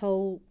was this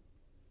whole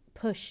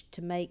push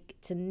to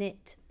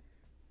knit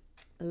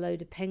a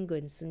load of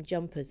penguins some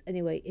jumpers.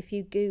 Anyway, if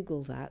you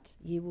Google that,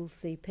 you will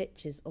see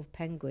pictures of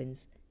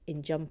penguins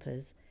in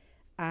jumpers,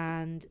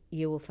 and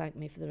you will thank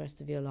me for the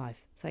rest of your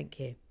life. Thank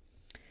you.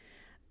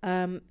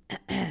 Ruth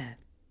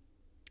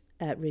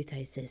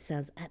Hayes says,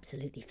 sounds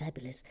absolutely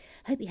fabulous.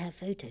 Hope you have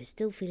photos.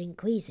 Still feeling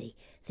queasy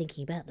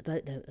thinking about the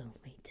boat though. Oh,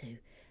 me too.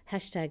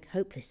 Hashtag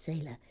hopeless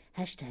sailor.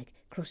 Hashtag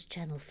cross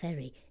channel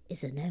ferry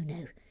is a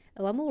no-no.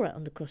 Oh, I'm all right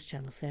on the cross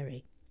channel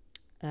ferry.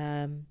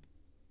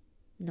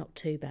 Not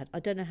too bad. I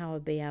don't know how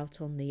I'd be out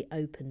on the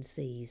open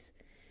seas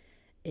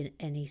in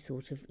any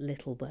sort of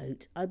little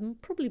boat.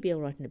 I'd probably be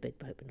all right in a big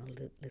boat, but not a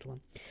little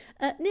one.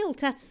 Neil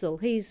Tattersall,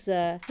 he's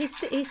still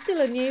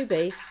a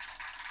newbie.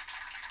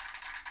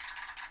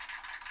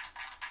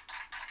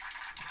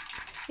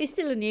 He's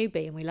still a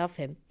newbie, and we love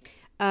him.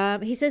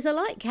 He says, I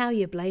like how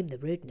you blame the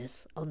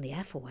rudeness on the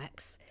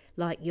Afferwax,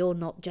 like you're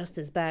not just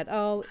as bad.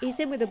 Oh, he's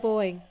in with the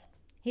boing.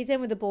 He's in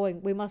with the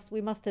boing. We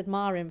must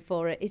admire him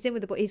for it. He's in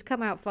with the boing. He's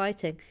come out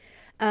fighting.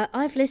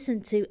 I've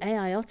listened to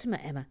AI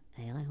Ottoman, Emma.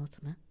 AI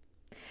Ottoman.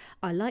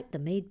 I like the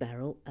Mead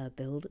Barrel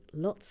build.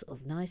 Lots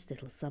of nice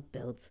little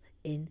sub-builds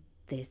in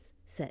this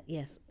set.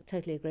 Yes,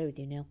 totally agree with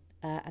you, Neil.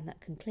 And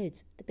that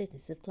concludes the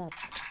business of club.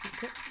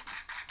 Thank you.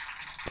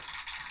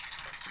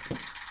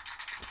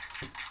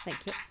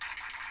 Thank you.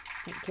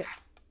 Thank you.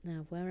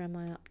 Now, where am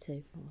I up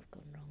to? Oh, I've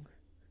gone wrong.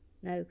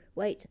 No,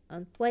 wait.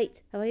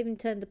 Wait. Have I even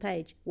turned the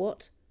page?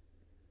 What?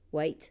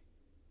 Wait.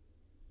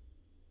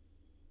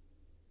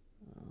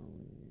 Oh,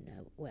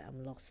 no. Wait,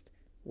 I'm lost.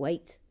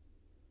 Wait.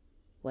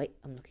 Wait,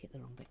 I'm looking at the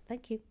wrong bit.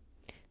 Thank you.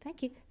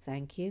 Thank you.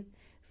 Thank you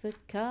for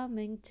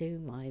coming to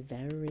my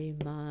very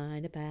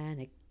minor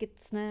panic.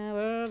 It's now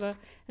over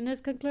and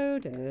has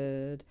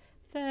concluded.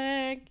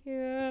 Thank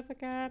you for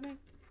coming.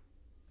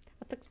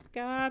 Thanks for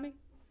coming.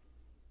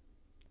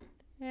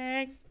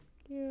 Thank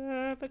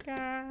you for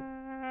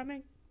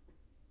coming.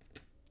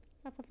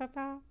 Thanks for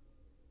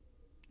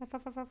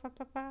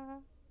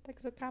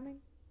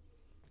coming.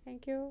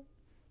 Thank you.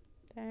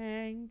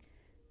 Thank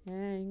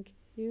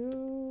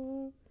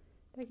you.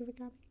 Thank you for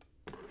coming.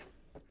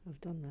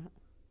 I've done that.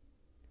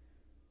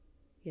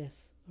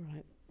 Yes, all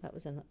right. That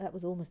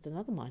was almost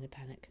another minor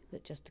panic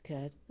that just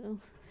occurred. Oh,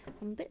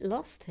 I'm a bit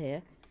lost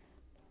here.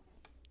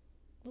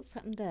 What's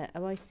happened there?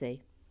 Oh, I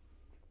see.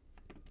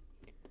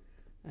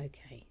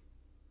 Okay.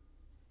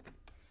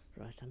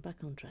 Right, I'm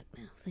back on track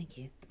now. Thank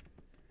you.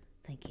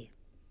 Thank you.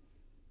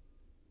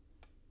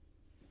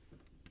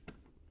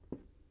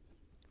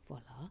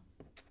 Voila.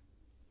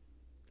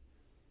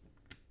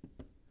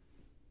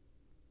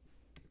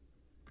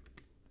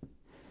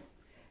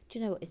 Do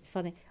you know what? It's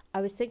funny.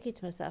 I was thinking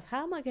to myself,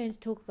 how am I going to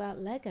talk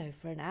about Lego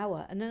for an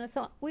hour? And then I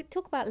thought, we'd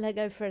talk about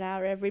Lego for an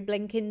hour every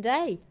blinking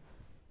day.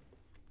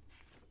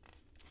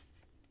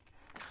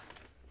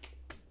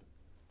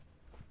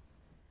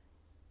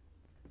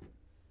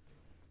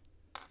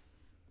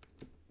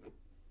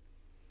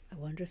 I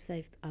wonder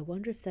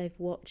if they've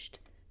watched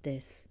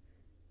this.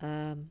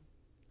 Wonder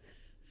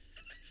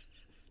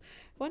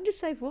if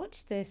they've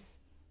watched this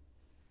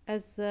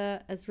as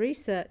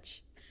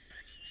research.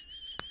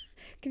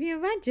 Can you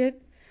imagine?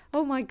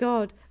 Oh my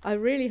God, I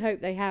really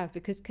hope they have,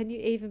 because can you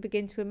even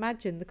begin to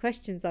imagine the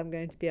questions I'm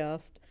going to be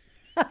asked?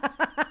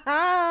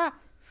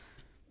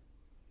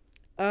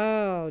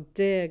 Oh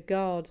dear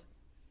God.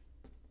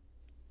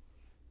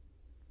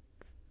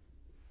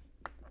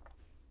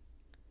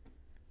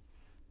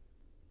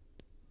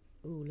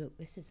 Oh, look,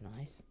 this is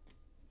nice.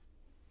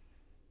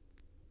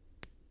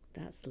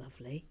 That's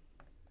lovely.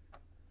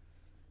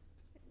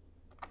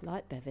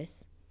 Light,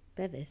 Bevis.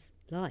 Bevis,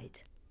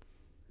 light.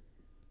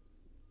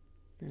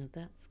 Now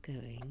that's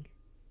going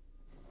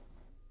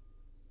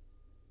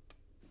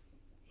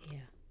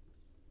here.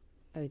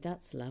 Oh,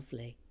 that's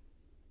lovely.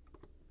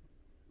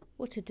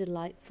 What a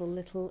delightful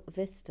little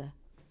vista.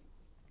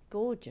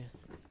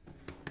 Gorgeous.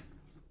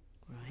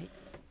 Right.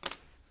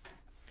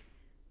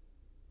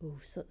 Oh,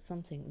 so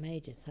something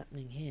major's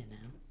happening here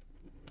now.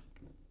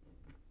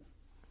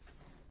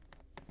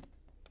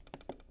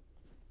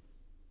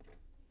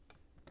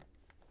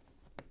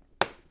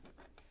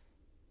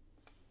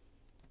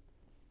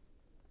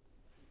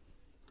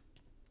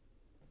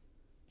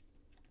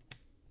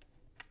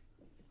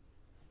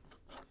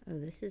 Oh,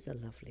 this is a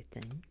lovely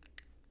thing.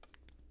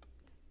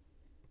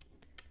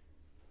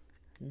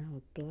 Now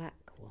a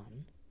black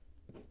one.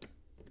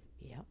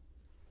 Yep.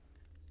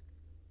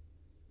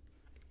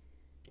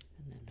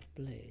 And then a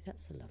blue.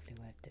 That's a lovely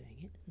way of doing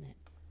it, isn't it?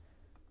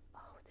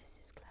 Oh, this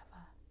is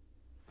clever.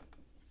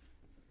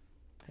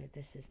 Oh,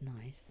 this is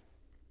nice.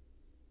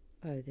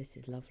 Oh, this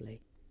is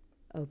lovely.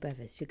 Oh,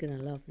 Bevis, you're going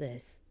to love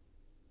this.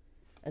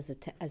 As a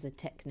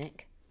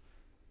technique.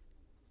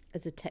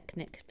 As a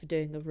technique for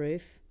doing a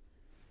roof.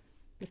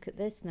 Look at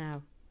this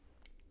now.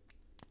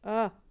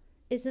 Ah,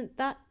 isn't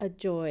that a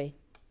joy?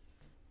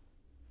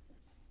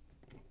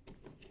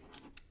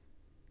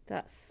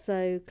 That's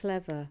so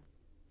clever.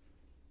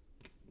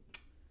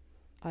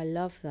 I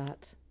love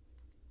that.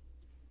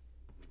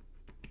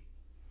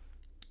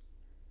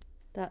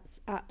 That's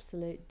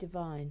absolute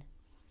divine.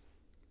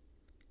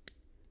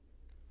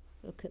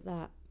 Look at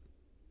that.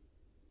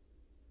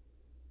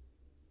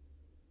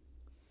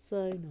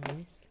 So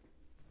nice.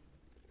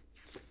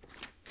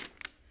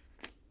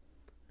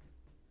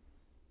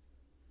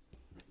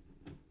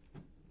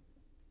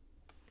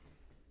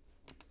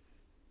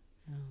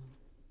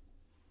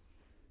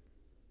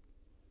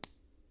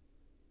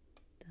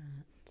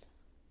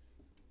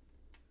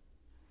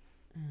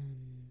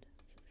 And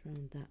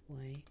round that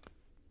way.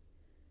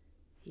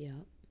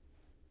 Yep.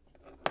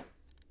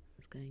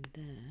 It's going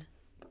there.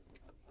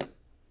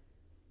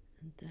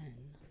 And then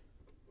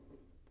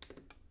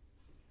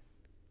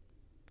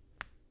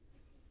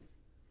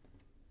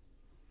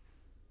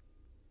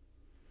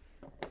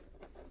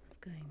it's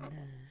going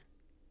there.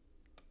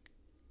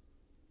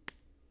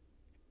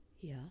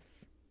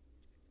 Yes.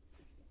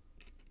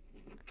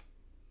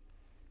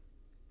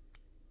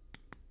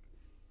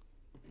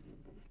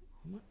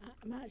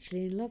 I'm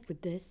actually in love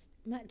with this.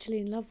 I'm actually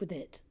in love with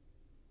it.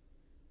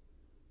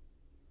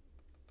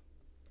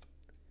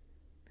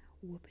 Now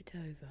whoop it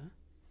over.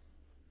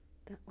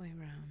 That way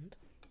round.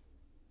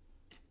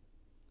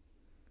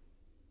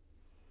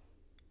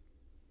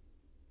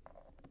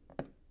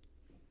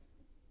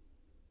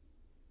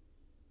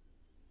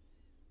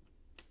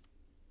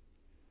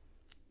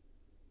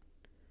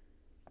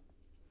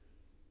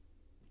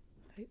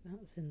 I hope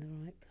that's in the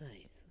right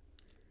place.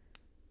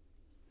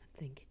 I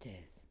think it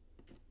is.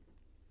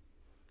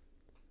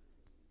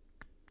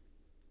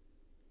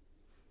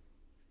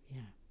 Yeah.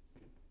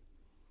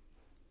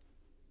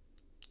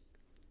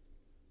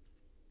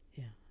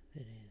 Yeah,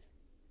 it is.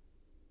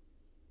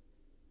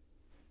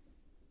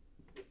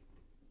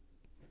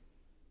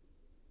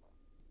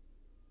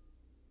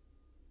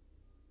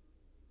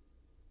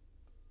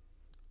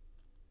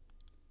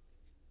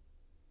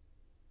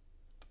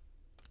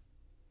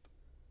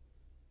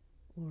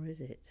 Or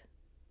is it?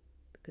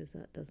 Because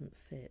that doesn't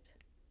fit.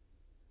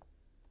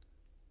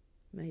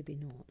 Maybe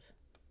not.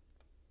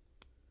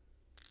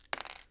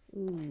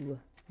 Ooh,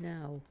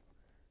 now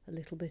a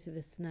little bit of a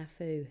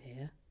snafu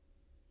here.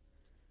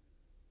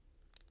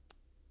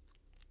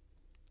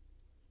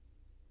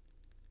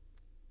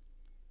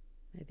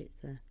 Maybe it's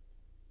there.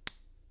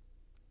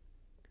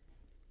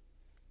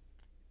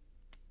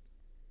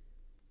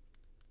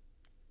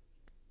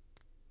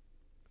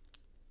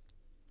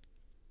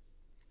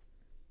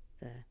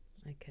 There,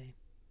 okay.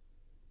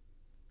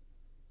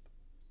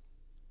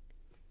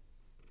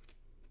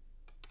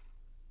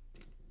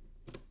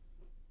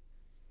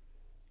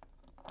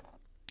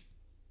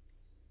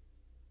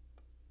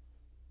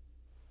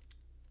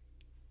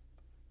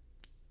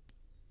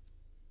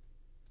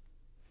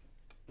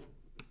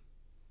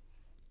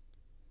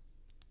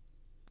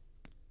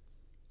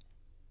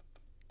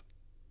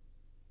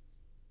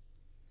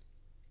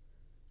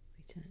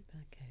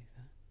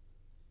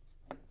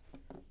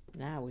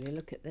 Now, will you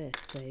look at this,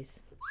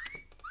 please?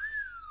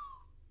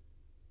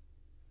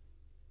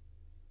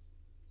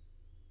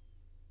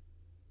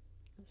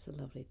 That's a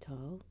lovely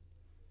tile.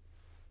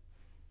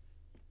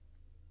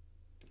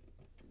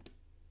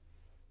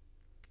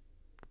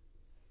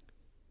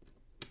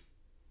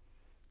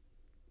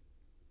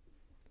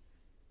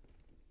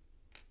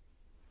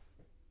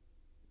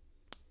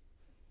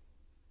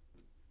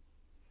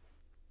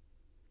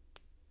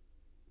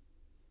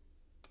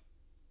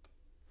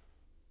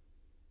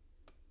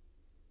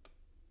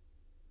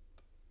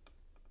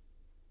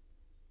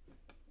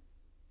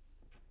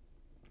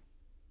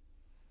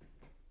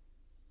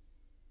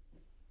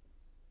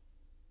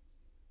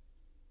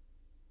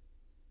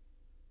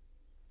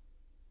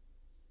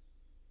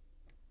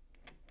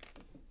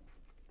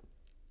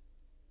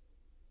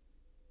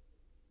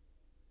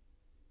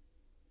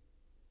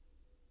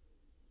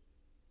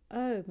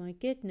 Oh my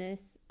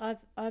goodness! I've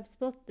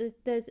spotted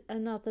there's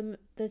another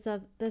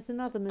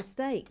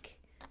mistake.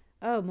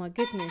 Oh my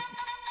goodness!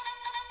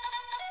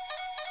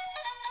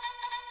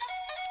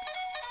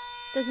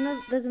 There's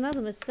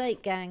another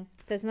mistake, gang.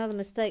 There's another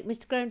mistake,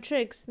 Mr. Graham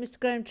Triggs. Mr.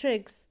 Graham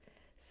Triggs.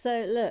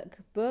 So look,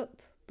 boop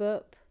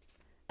boop,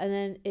 and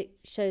then it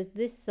shows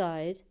this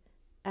side,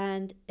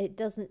 and it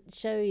doesn't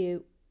show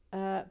you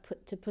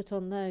put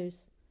on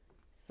those.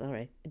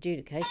 Sorry,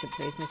 adjudication,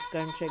 please, Mr.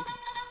 Graham Triggs.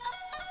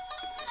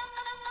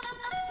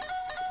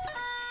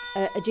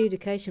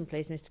 Adjudication,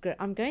 please, Mr. Graham.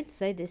 I'm going to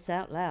say this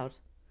out loud.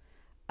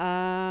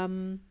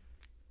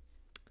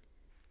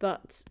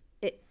 But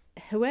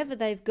whoever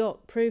they've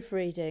got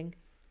proofreading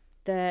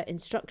their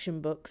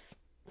instruction books,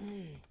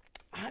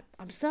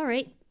 I'm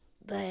sorry,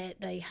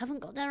 they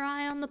haven't got their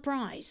eye on the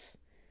prize.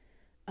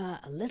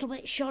 A little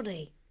bit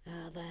shoddy,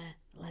 their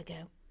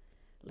Lego.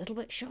 A little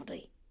bit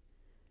shoddy.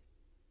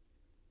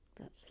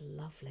 That's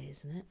lovely,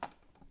 isn't it?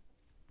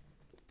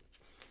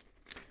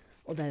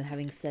 Although,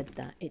 having said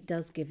that, it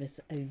does give us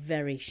a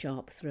very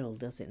sharp thrill,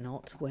 does it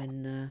not,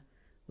 when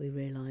we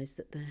realise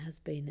that there has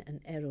been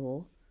an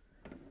error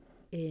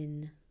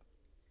in...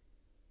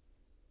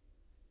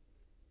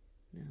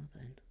 Now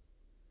then.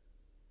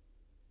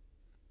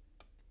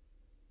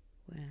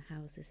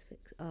 How's this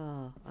fixed?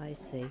 Ah, I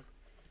see.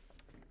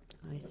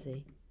 I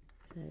see.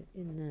 So,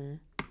 in there...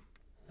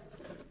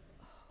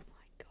 Oh,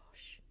 my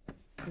gosh.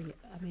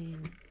 I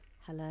mean,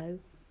 hello?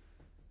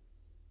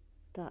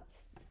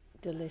 That's...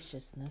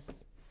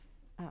 deliciousness,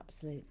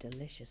 absolute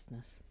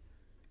deliciousness.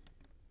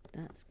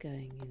 That's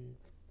going in.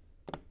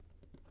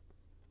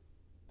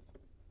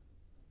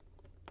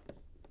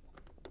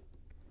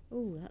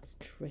 Oh, that's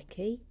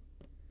tricky.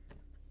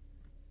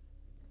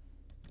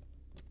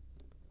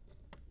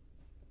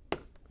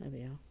 There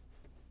we are.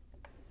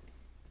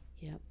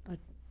 Yep, I'd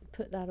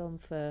put that on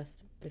first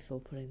before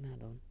putting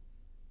that on.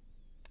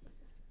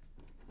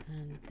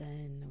 And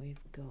then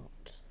we've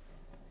got...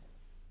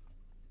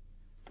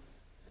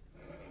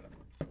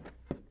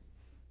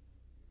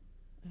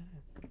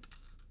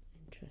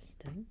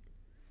 Interesting.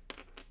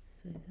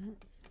 So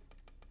that's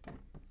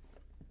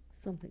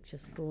something's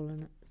just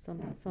fallen.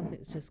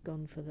 Something's just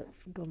gone for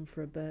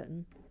a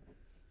Burton.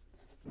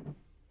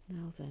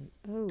 Now then,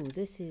 oh,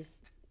 this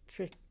is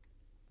trick.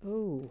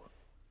 Oh,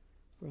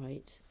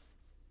 right.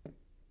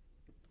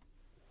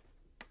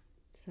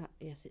 Does that?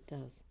 Yes, it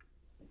does.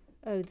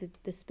 Oh,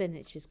 the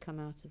spinach has come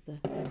out of the.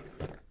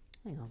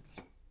 Hang on.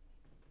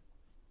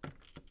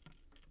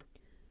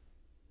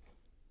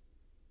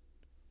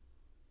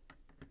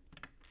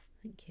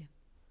 Thank you.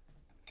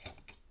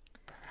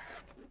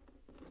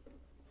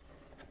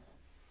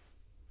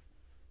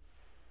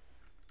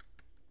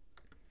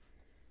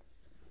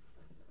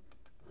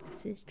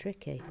 This is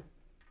tricky.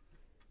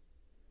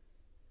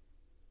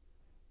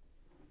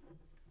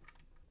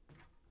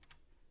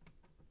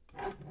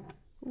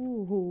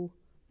 Ooh,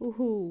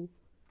 ooh,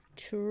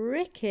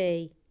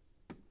 tricky.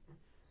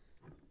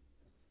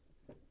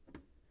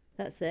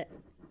 That's it.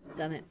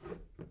 Done it.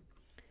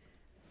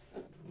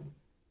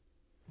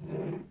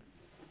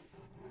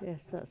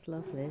 Yes, that's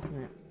lovely, isn't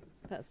it?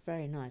 That's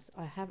very nice.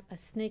 I have a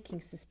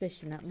sneaking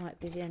suspicion that might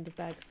be the end of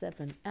bag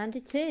 7. And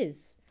it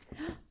is.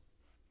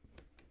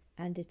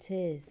 And it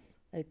is.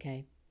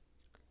 Okay.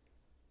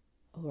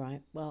 All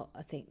right. Well,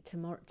 I think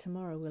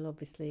tomorrow we'll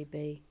obviously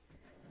be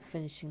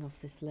finishing off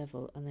this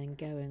level and then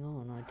going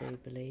on, I do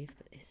believe.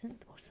 But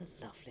what a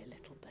lovely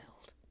little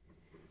build.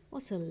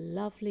 What a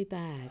lovely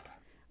bag.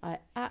 I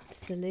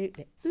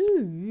absolutely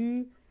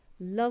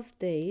loved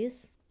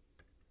these.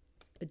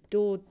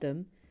 Adored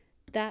them.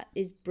 That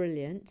is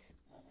brilliant.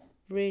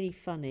 Really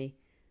funny.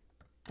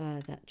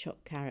 That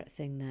chopped carrot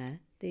thing there.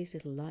 These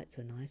little lights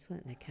were nice,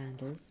 weren't they?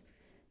 Candles.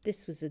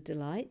 This was a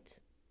delight.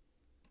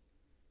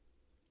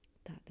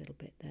 That little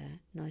bit there.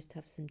 Nice to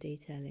have some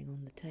detailing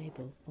on the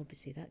table.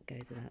 Obviously that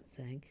goes without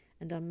saying.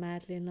 And I'm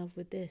madly in love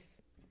with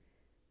this.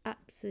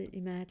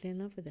 Absolutely madly in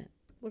love with it.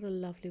 What a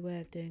lovely way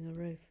of doing a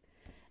roof.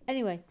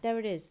 Anyway, there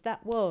it is.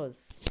 That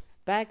was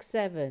bag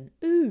 7.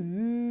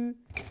 Ooh.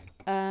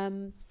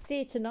 See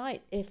you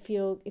tonight if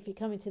you're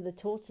coming to the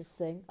tortoise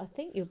thing. I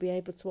think you'll be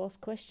able to ask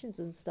questions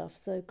and stuff.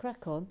 So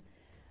crack on.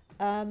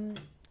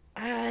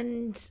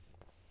 And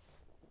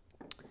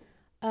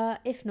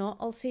If not,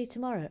 I'll see you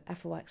tomorrow.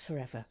 Afrowax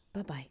forever.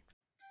 Bye-bye.